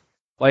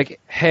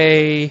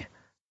 hey,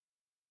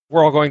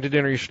 we're all going to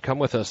dinner. You should come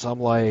with us. I'm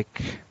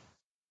like,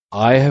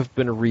 I have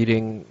been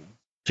reading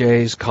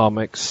Jay's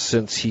comics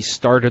since he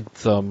started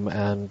them,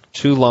 and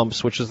Two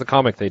Lumps, which is the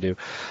comic they do,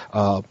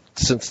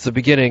 since the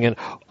beginning. And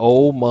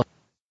oh my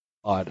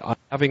God,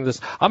 I'm going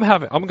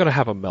to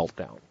have a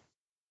meltdown,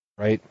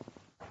 right?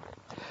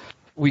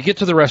 We get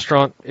to the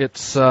restaurant.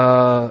 It's it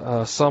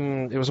was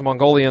a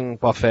Mongolian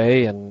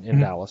buffet in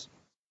Dallas,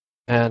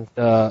 and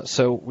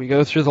so we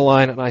go through the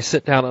line, and I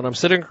sit down, and I'm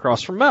sitting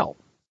across from Mel,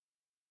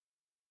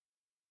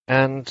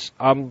 and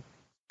I'm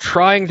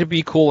trying to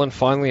be cool, and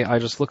finally I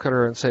just look at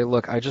her and say,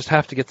 look, I just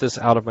have to get this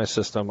out of my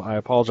system. I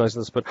apologize for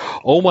this, but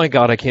oh my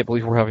God, I can't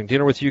believe we're having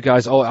dinner with you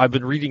guys. Oh, I've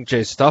been reading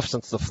Jay's stuff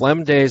since the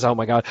Phlegm days. Oh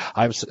my God,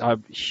 I'm a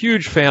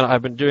huge fan.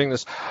 I've been doing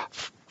this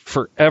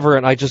forever,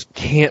 and I just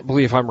can't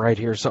believe I'm right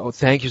here. So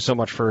thank you so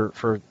much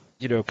for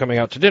coming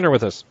out to dinner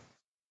with us.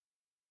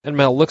 And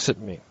Mel looks at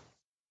me,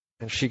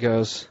 and she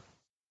goes,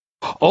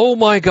 oh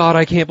my God,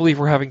 I can't believe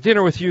we're having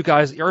dinner with you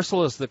guys.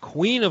 Ursula is the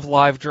queen of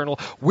live journal.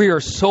 We are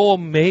so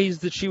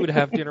amazed that she would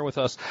have dinner with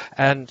us,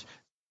 and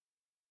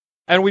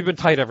we've been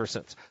tight ever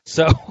since.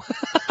 So,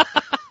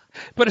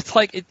 but it's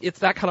like it's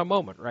that kind of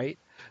moment, right?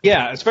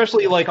 Yeah,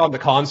 especially like on the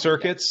con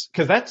circuits,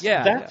 because that's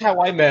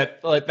how I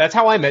met. That's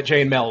how I met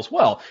Jay and Mel as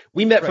well.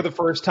 We met for the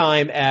first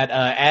time at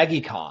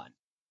AggieCon,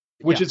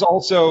 which is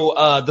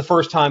also the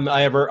first time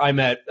I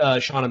met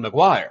Shauna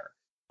McGuire.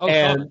 Oh,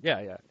 and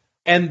yeah.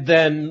 And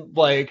then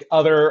like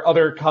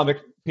other comic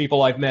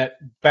people I've met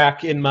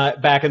back in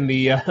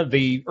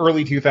the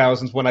early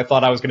 2000s when I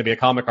thought I was going to be a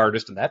comic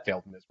artist, and that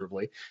failed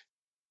miserably.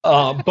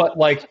 But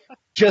like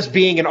just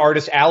being an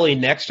artist alley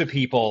next to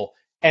people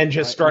and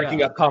just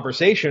striking up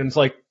conversations,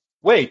 like,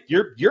 wait,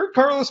 you're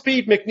Carlos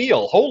Speed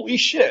McNeil, holy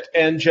shit,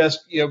 and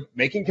just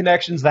making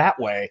connections that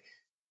way.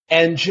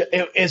 And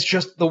it's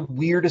just the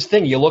weirdest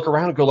thing. You look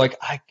around and go like,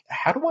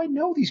 how do I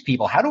know these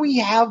people? How do we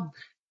have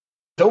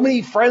so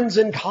many friends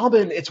in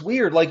common? It's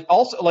weird. Like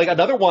also like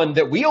another one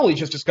that we only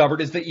just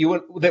discovered is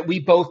that we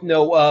both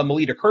know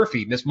Melita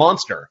Curfey, Miss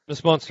Monster.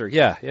 Miss Monster,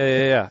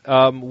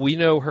 yeah. We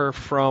know her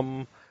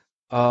from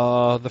the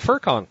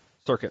FurCon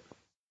circuit.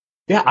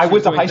 Yeah, I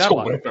went to high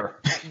school with her.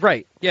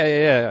 Right.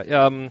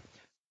 Yeah.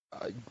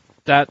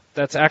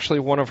 That's actually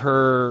one of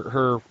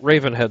her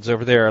Raven heads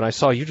over there, and I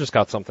saw you just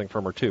got something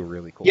from her too.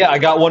 Really cool. Yeah, I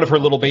got one of her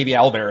little baby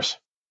owlbears.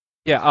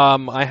 Yeah.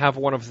 I have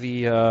one of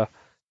the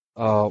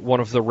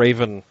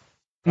Raven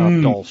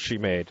dolls she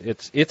made.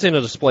 It's in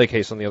a display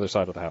case on the other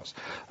side of the house.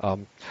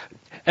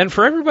 And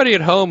for everybody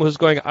at home who's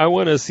going, I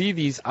want to see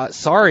these.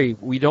 Sorry,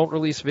 we don't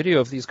release video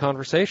of these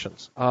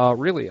conversations.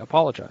 Really,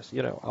 apologize.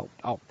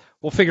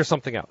 We'll figure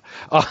something out.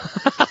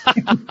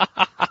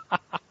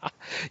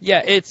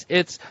 Yeah,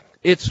 it's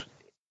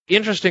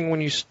interesting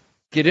when you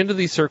get into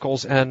these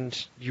circles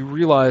and you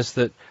realize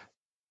that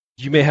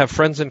you may have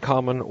friends in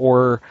common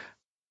or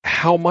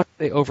how much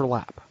they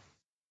overlap.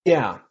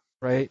 Yeah.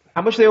 Right?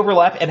 How much they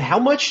overlap and how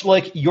much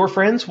like your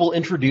friends will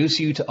introduce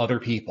you to other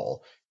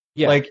people.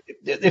 Yeah. Like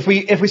if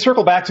we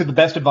circle back to the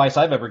best advice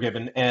I've ever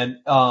given, and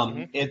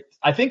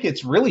I think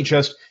it's really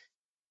just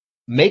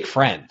make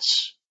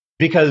friends.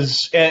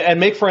 And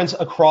make friends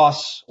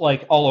across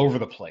like all over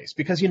the place,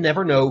 because you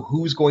never know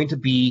who's going to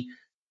be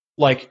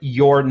like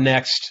your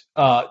next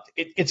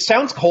it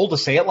sounds cold to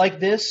say it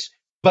like this,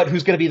 but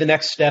who's going to be the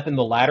next step in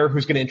the ladder,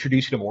 who's going to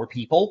introduce you to more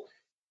people.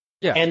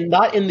 Yeah. And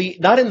not in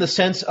the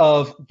sense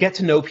of get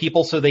to know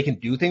people so they can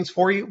do things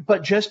for you,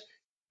 but just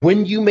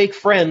when you make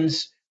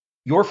friends,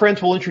 your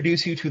friends will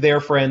introduce you to their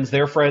friends,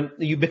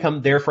 you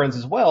become their friends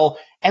as well.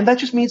 And that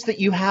just means that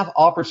you have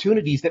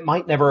opportunities that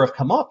might never have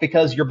come up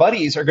because your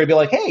buddies are going to be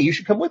like, hey, you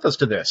should come with us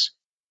to this.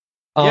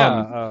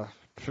 I'm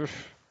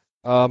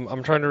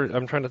trying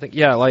to think.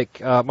 Yeah,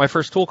 like my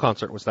first Tool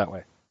concert was that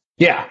way.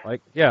 Yeah.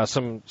 Like, yeah,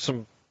 some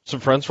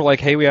friends were like,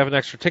 hey, we have an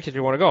extra ticket. Do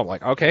you want to go? I'm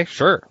like, okay,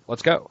 sure,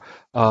 let's go.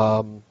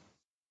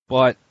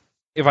 But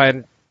if I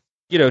had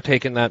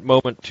taken that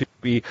moment to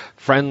be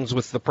friends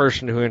with the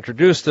person who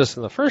introduced us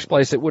in the first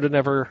place, it would have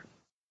never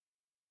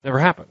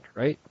happened,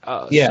 right?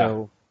 Yeah.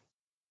 So,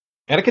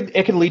 and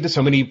it can lead to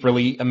so many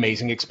really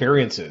amazing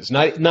experiences.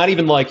 Not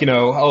even like,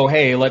 oh,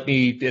 hey, let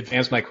me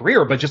advance my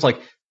career, but just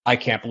like, I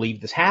can't believe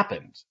this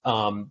happened.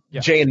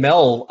 Jay and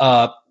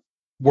Mel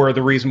were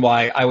the reason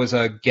why I was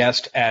a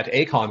guest at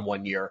A-Kon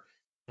one year.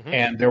 Mm-hmm.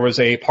 And there was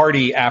a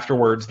party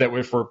afterwards that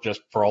was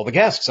for all the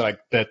guests.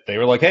 That they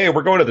were like, hey,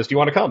 we're going to this. Do you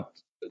want to come?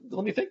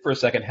 Let me think for a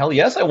second. Hell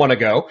yes, I want to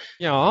go.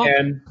 Yeah.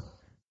 And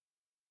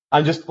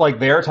I'm just like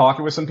there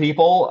talking with some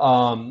people,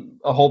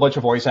 a whole bunch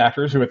of voice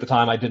actors who at the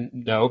time I didn't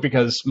know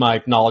because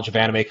my knowledge of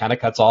anime kind of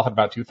cuts off at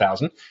about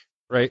 2000.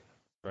 Right.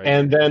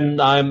 And then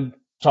I'm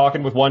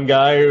talking with one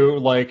guy who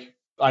like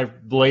I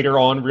later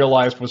on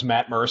realized was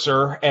Matt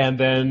Mercer, and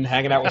then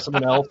hanging out with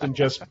someone else and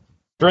just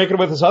drinking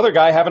with this other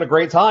guy, having a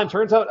great time.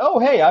 Turns out, oh,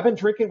 hey, I've been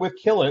drinking with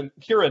Kieran,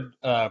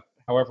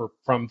 however,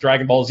 from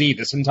Dragon Ball Z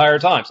this entire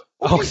time. So,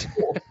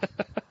 cool.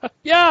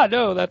 Yeah,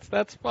 no,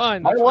 that's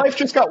fine. My life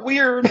just got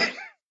weird.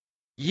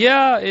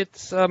 Yeah,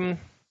 it's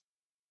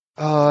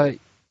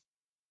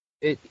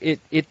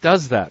it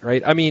does that,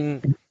 right? I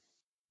mean,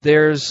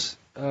 there's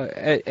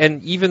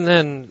and even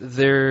then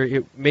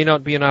it may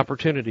not be an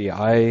opportunity.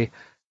 I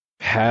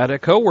had a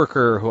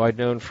coworker who I'd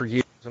known for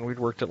years, and we'd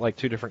worked at like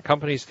 2 different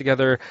companies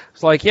together.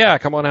 It's like, yeah,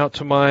 come on out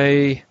to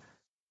my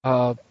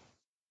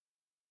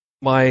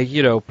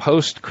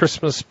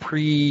post-Christmas,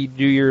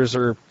 pre-New Year's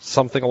or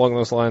something along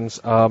those lines,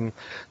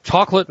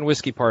 chocolate and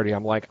whiskey party.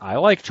 I'm like, I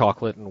like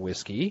chocolate and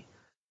whiskey.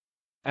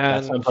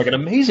 And that sounds like an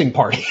amazing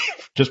party,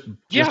 just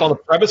on the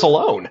premise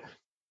alone.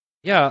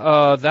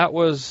 Yeah, that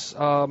was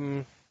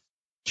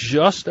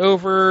just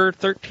over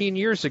 13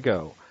 years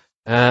ago.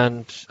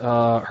 And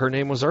her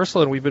name was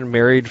Ursula, and we've been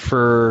married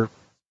for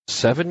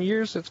 7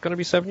 years. It's going to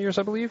be 7 years,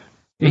 I believe.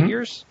 8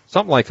 years?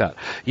 Something like that.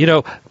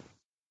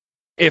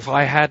 If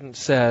I hadn't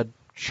said,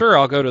 sure,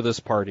 I'll go to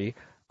this party,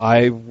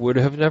 I would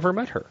have never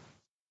met her.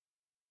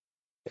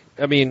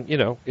 I mean,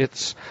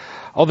 it's...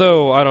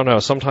 Although, I don't know,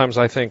 sometimes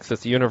I think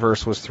that the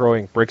universe was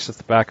throwing bricks at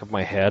the back of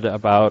my head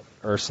about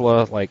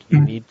Ursula. Like,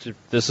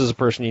 this is a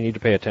person you need to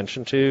pay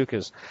attention to,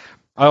 because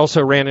I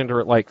also ran into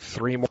her at like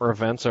 3 more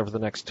events over the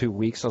next 2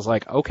 weeks. I was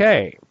like,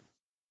 okay,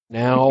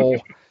 now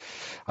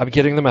I'm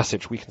getting the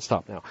message. We can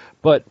stop now.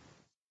 But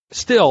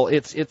still,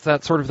 it's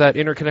that sort of that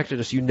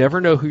interconnectedness. You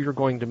never know who you're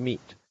going to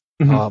meet.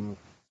 Mm-hmm.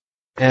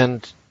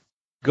 And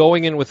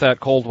going in with that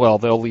cold, well,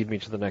 they'll lead me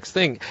to the next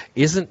thing,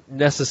 isn't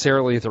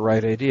necessarily the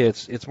right idea.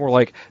 It's more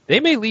like they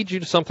may lead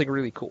you to something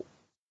really cool.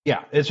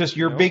 Yeah, it's just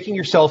you're making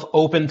yourself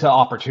open to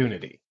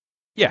opportunity.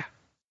 Yeah.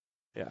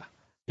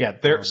 Yeah,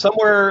 there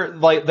somewhere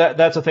like that.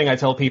 That's a thing I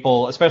tell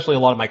people, especially a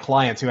lot of my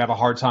clients who have a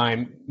hard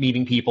time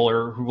meeting people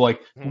or who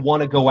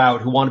want to go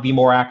out, who want to be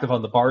more active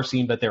on the bar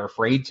scene, but they're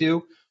afraid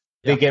to.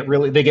 Yeah.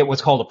 They get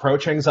what's called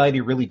approach anxiety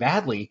really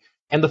badly.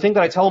 And the thing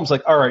that I tell them is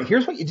like, all right,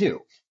 here's what you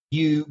do: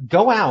 you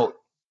go out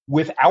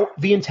without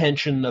the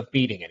intention of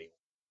meeting anyone.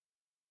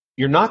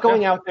 You're not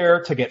going out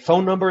there to get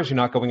phone numbers. You're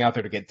not going out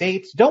there to get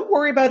dates. Don't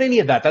worry about any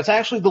of that. That's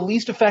actually the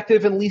least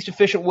effective and least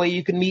efficient way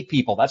you can meet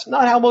people. That's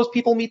not how most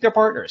people meet their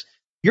partners.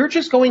 You're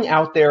just going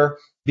out there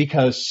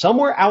because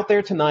somewhere out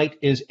there tonight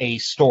is a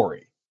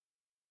story.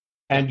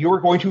 And you're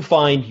going to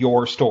find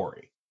your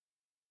story.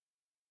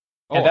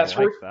 Oh, and that's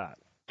I like that.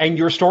 And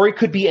your story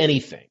could be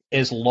anything.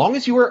 As long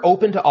as you are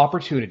open to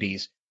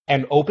opportunities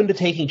and open to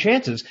taking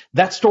chances,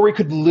 that story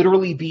could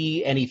literally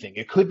be anything.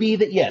 It could be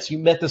that, yes, you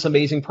met this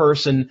amazing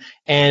person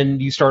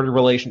and you started a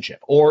relationship.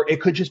 Or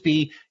it could just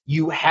be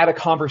you had a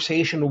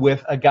conversation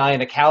with a guy in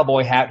a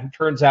cowboy hat who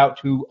turns out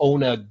to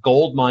own a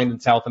gold mine in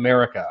South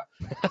America.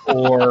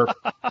 Or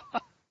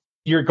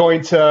you're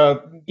going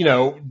to,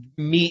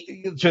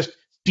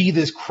 see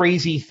this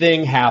crazy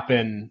thing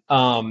happen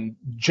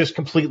just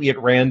completely at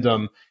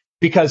random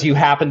because you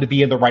happen to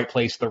be in the right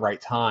place at the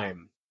right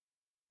time.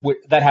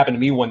 That happened to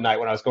me one night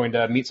when I was going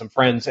to meet some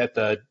friends at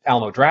the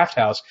Alamo Draft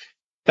House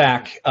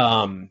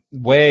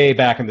way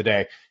back in the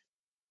day.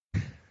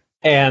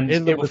 And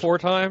in the before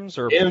times,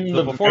 or in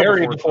the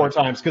very before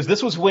times, because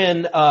this was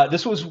when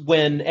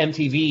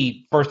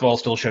MTV first of all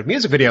still showed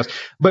music videos,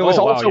 but it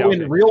was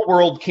when Real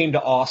World came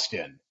to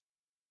Austin.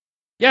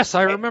 Yes,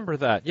 I remember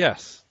that.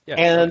 Yes.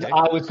 And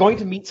I was going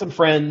to meet some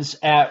friends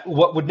at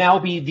what would now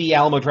be the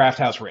Alamo Draft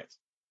House Ritz.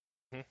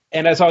 Mm-hmm.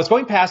 And as I was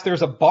going past,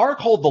 there's a bar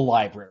called the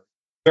Library.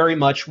 Very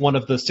much one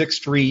of the 6th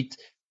Street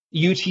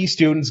UT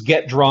students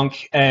get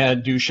drunk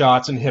and do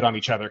shots and hit on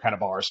each other kind of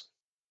bars.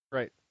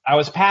 Right. I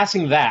was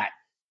passing that,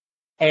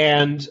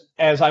 and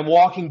as I'm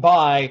walking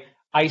by,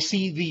 I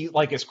see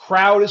this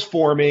crowd is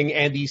forming,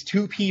 and these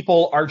two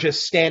people are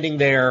just standing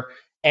there,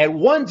 and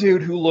one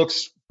dude who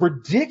looks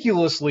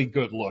ridiculously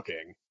good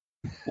looking.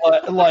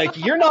 Like,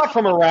 you're not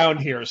from around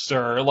here,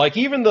 sir. Like,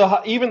 even the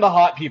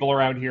hot people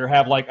around here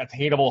have like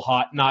attainable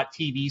hot, not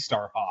TV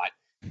star hot.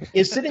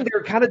 Is sitting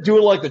there kind of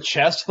doing like the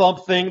chest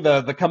thump thing,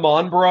 the come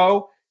on,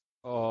 bro.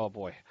 Oh,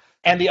 boy.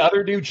 And the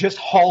other dude just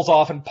hauls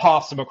off and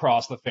pops him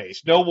across the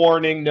face. No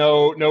warning,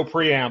 no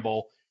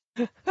preamble.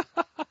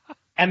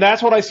 And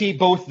that's what I see,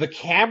 both the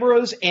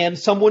cameras and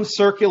someone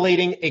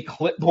circulating a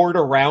clipboard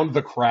around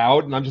the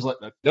crowd. And I'm just like,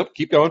 nope,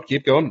 keep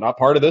going. Not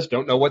part of this.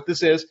 Don't know what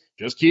this is.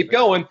 Just keep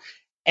going.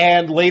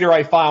 And later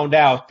I found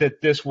out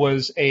that this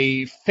was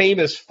a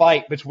famous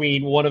fight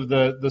between one of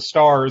the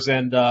stars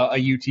and a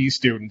UT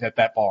student at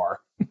that bar.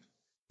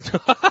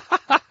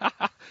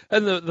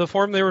 And the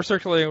form they were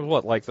circulating was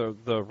what, like the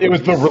It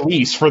was the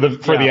release for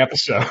the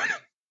episode.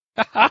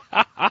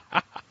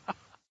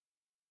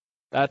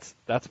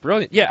 That's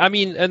brilliant. Yeah, I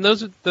mean, and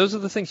those are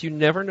the things, you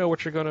never know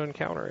what you're going to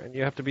encounter, and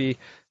you have to be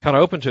kind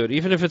of open to it,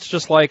 even if it's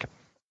just like,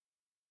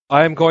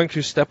 I'm going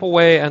to step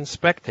away and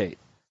spectate.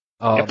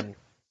 Yep.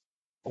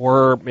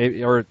 Or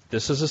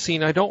this is a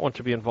scene I don't want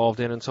to be involved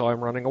in, and so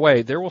I'm running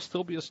away. There will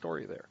still be a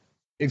story there.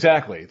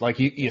 Exactly. Like,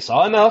 you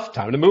saw enough,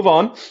 time to move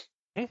on.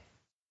 Yep.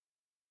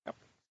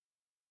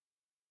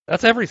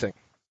 That's everything.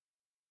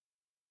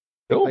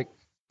 Cool. Like,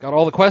 got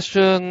all the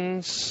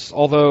questions,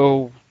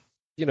 although,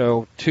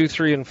 2,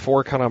 3, and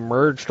 4 kind of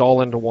merged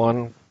all into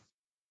one,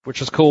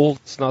 which is cool.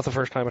 It's not the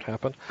first time it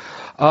happened.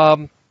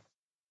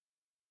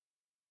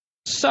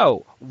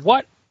 So,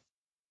 what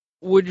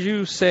would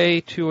you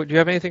say do you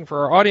have anything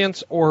for our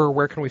audience, or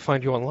where can we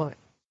find you online?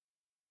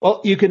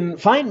 Well, you can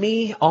find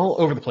me all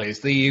over the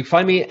place. You can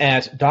find me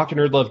at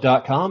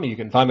drnerdlove.com. You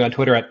can find me on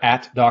Twitter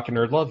at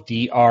drnerdlove,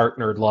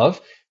 drnerdlove.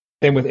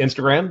 Same with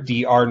Instagram,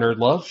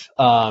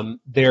 drnerdlove.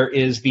 There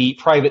is the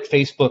private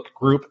Facebook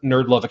group,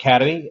 Nerdlove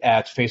Academy,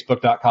 at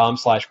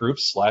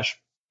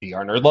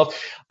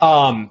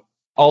facebook.com/groups/drnerdlove.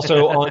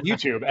 Also on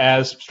YouTube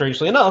as,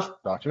 strangely enough,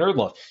 Dr.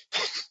 Nerdlove.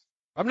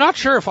 I'm not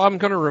sure if I'm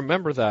going to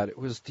remember that. It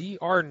was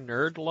Dr.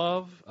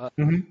 Nerdlove.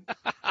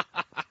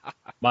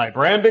 My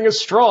branding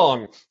is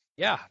strong.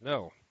 Yeah,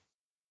 no.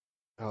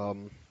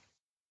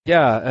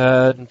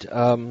 Yeah,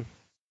 and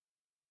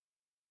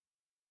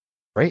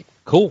great,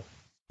 cool.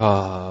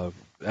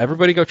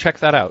 Everybody go check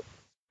that out.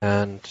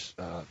 And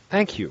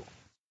thank you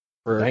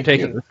for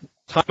taking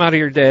time out of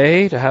your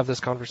day to have this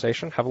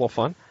conversation. Have a little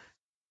fun.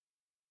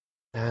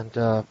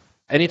 And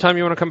anytime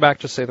you want to come back,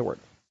 just say the word.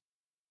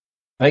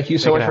 Thank you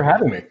so much for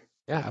having me.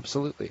 Yeah,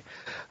 absolutely.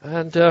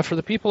 And for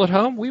the people at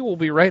home, we will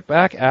be right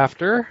back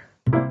after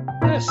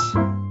this.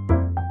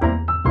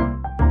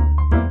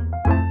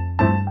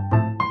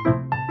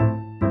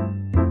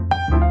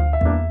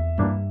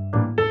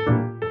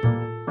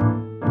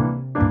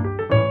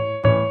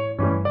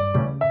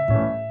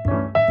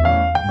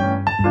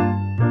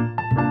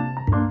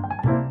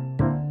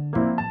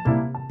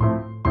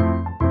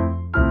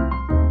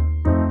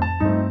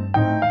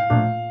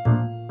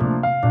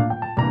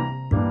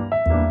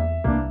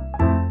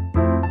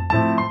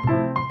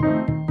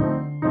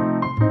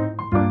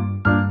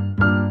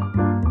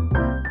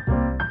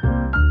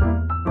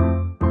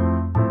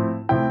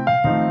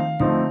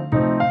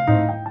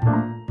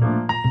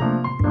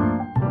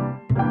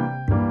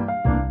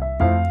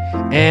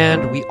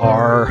 And we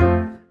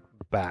are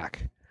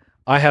back.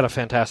 I had a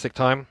fantastic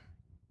time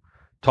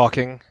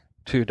talking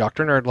to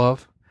Dr.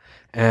 Nerdlove,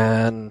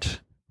 and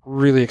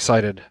really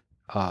excited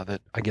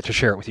that I get to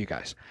share it with you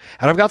guys.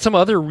 And I've got some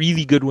other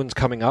really good ones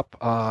coming up.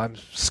 I'm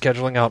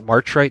scheduling out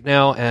March right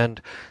now,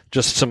 and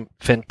just some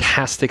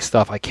fantastic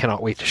stuff I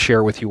cannot wait to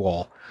share with you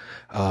all.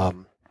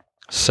 But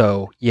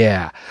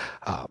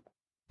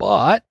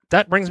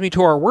that brings me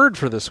to our word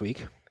for this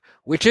week,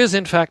 which is,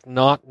 in fact,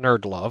 not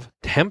Nerdlove,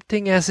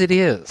 tempting as it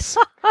is.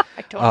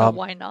 I don't know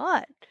why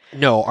not.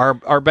 No,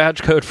 our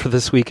badge code for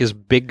this week is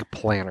Big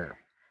Planner.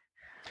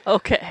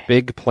 Okay.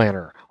 Big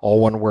Planner, all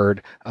one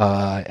word.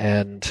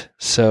 And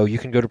so you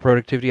can go to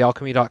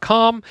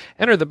productivityalchemy.com,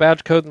 enter the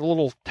badge code in the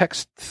little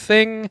text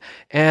thing,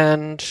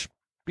 and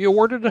be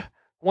awarded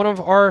one of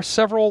our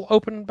several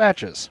open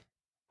badges,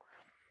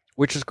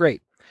 which is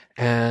great.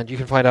 And you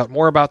can find out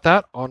more about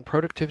that on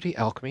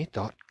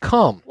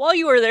productivityalchemy.com. While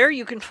you are there,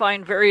 you can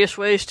find various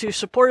ways to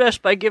support us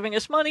by giving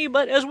us money,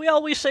 but as we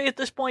always say at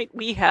this point,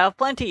 we have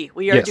plenty.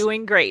 We are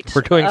doing great.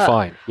 We're doing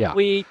fine, yeah.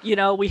 We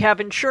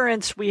have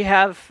insurance, we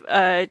have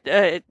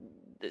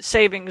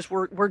savings,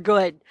 we're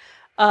good.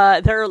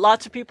 There are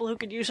lots of people who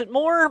could use it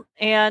more,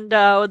 and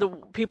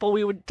the people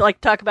we would like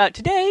to talk about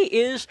today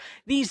is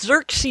the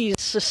Xerxes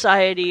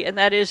Society, and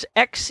that is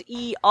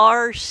XERCES.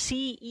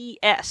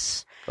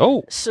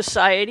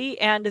 Society,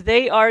 and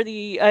they are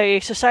a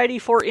society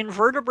for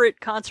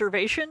invertebrate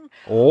conservation,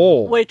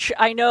 which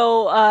I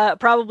know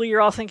probably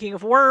you're all thinking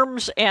of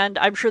worms, and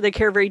I'm sure they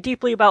care very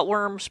deeply about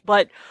worms,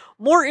 but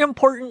more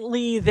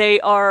importantly, they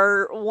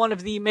are one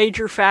of the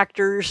major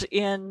factors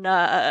in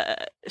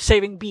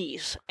saving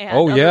bees and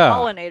other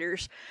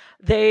pollinators.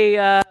 They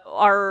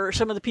are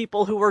some of the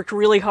people who worked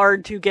really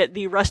hard to get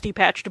the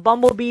rusty-patched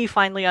bumblebee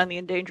finally on the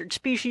endangered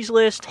species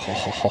list,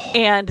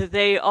 and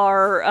they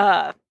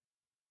are...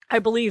 I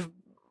believe,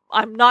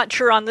 I'm not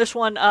sure on this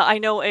one. I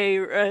know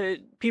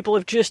people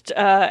have just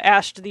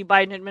asked the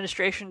Biden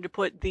administration to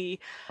put the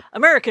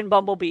American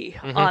bumblebee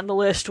on the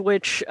list,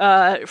 which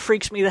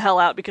freaks me the hell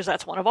out because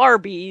that's one of our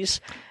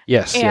bees.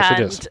 Yes, it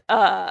is.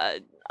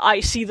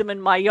 I see them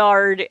in my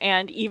yard,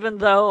 and even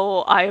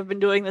though I have been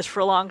doing this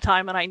for a long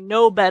time and I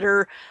know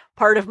better,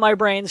 part of my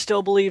brain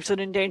still believes that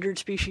endangered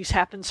species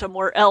happen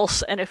somewhere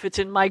else, and if it's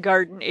in my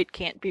garden, it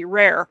can't be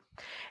rare.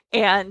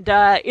 And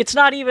it's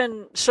not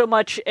even so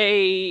much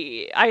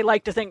I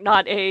like to think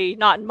not in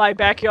my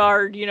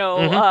backyard,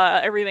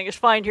 everything is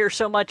fine here,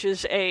 so much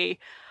as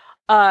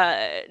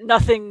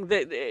nothing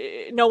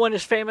that, no one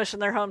is famous in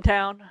their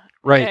hometown.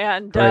 Right.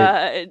 And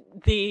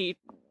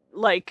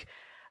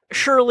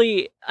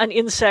surely an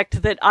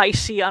insect that I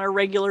see on a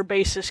regular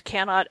basis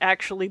cannot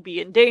actually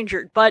be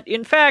endangered. But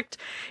in fact,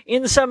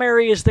 in some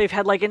areas, they've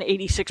had like an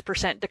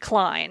 86%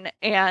 decline.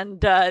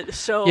 And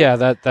so... Yeah,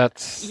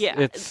 that's... Yeah.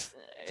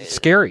 It's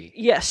scary.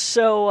 Yes,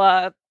 so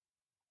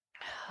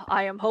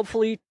I'm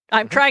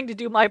trying to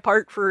do my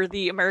part for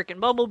the American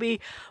bumblebee,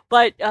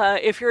 but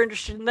if you're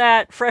interested in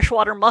that,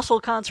 freshwater mussel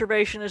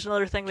conservation is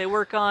another thing they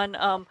work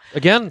on.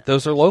 Again,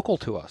 those are local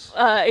to us.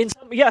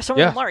 Some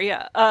of them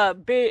are,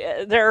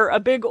 they're a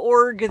big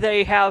org.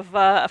 They have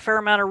a fair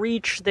amount of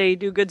reach. They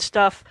do good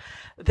stuff.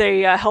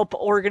 They help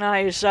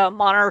organize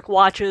monarch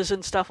watches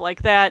and stuff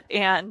like that,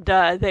 and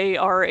they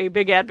are a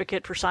big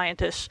advocate for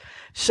scientists.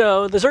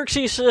 So the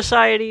Xerxes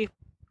Society...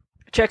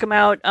 Check them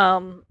out.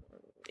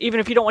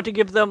 Even if you don't want to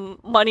give them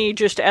money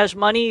just as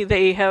money,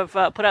 they have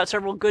put out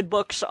several good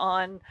books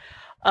on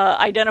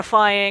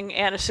identifying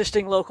and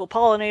assisting local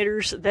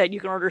pollinators that you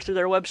can order through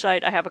their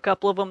website. I have a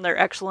couple of them. They're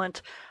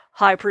excellent.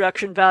 High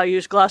production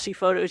values, glossy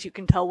photos. You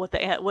can tell what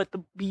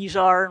the bees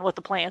are and what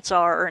the plants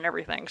are and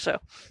everything. So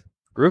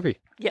groovy.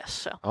 Yes.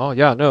 So. Oh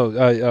yeah,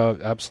 no,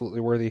 absolutely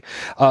worthy.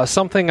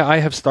 Something I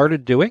have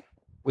started doing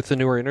with the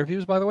newer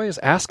interviews, by the way, is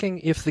asking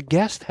if the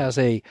guest has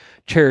a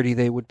charity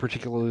they would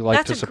particularly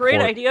like to support. That's a great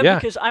idea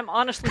because I'm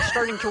honestly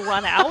starting to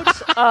run out.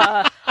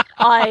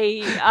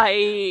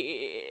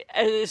 I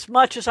as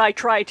much as I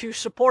try to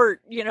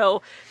support,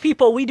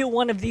 people, we do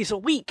one of these a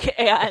week,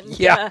 and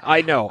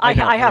I know. I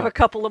have a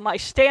couple of my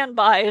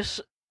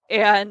standbys,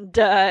 and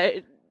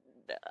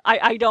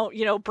I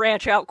don't,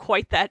 branch out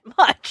quite that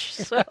much.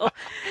 So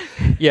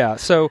yeah,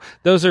 so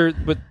those are,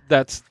 but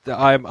that's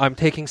I'm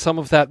taking some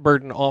of that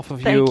burden off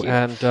of you,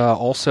 and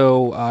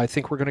also I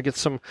think we're going to get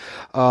some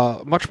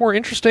much more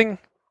interesting.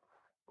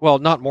 Well,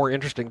 not more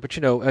interesting, but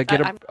get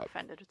I'm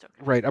offended. It's okay.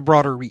 Right, a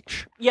broader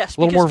reach. Yes,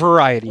 a little more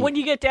variety. When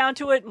you get down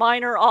to it,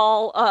 mine are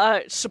all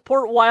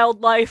support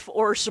wildlife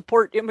or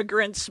support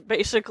immigrants,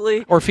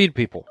 basically, or feed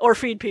people,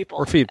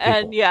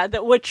 and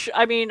which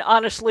I mean,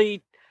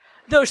 honestly.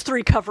 Those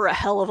three cover a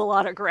hell of a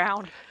lot of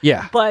ground.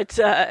 Yeah. But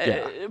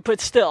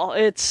still,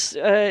 it's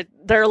there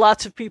are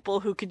lots of people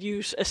who could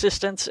use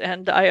assistance,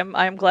 and I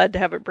am glad to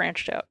have it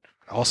branched out.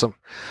 Awesome.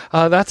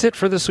 That's it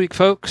for this week,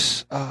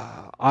 folks.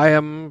 I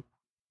am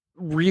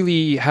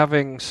really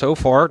having, so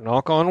far,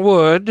 knock on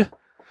wood,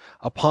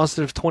 a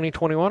positive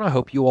 2021. I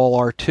hope you all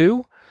are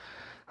too.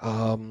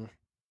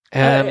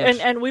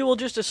 And we will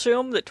just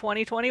assume that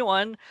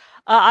 2021.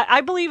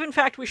 I believe, in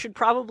fact, we should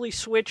probably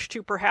switch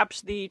to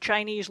perhaps the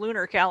Chinese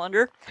lunar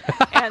calendar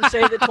and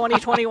say that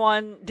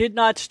 2021 did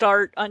not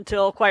start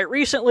until quite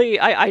recently.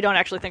 I don't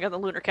actually think on the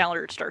lunar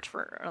calendar it starts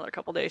for another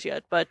couple days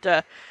yet,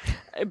 but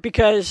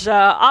because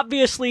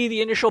obviously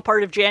the initial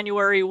part of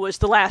January was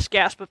the last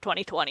gasp of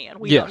 2020, and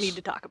we don't need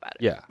to talk about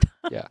it.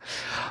 Yeah.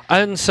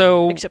 And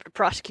so... Except to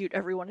prosecute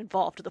everyone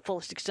involved to the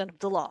fullest extent of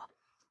the law.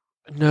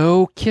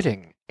 No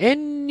kidding.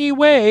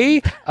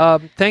 Anyway,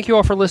 thank you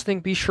all for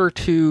listening. Be sure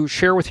to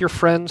share with your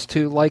friends,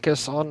 to like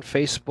us on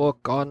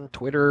Facebook, on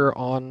Twitter,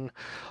 on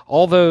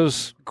all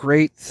those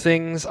great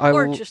things.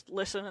 Or just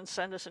listen and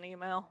send us an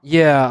email.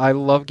 Yeah, I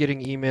love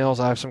getting emails.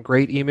 I have some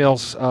great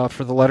emails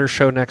for the letter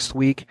show next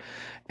week.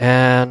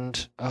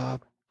 And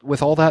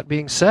with all that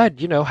being said,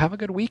 have a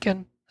good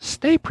weekend.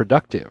 Stay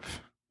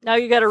productive. Now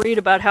you got to read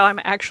about how I'm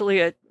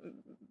actually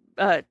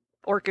a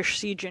orcish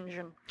siege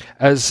engine.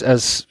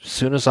 As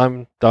soon as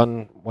I'm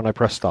done when I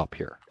press stop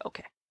here.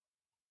 Okay.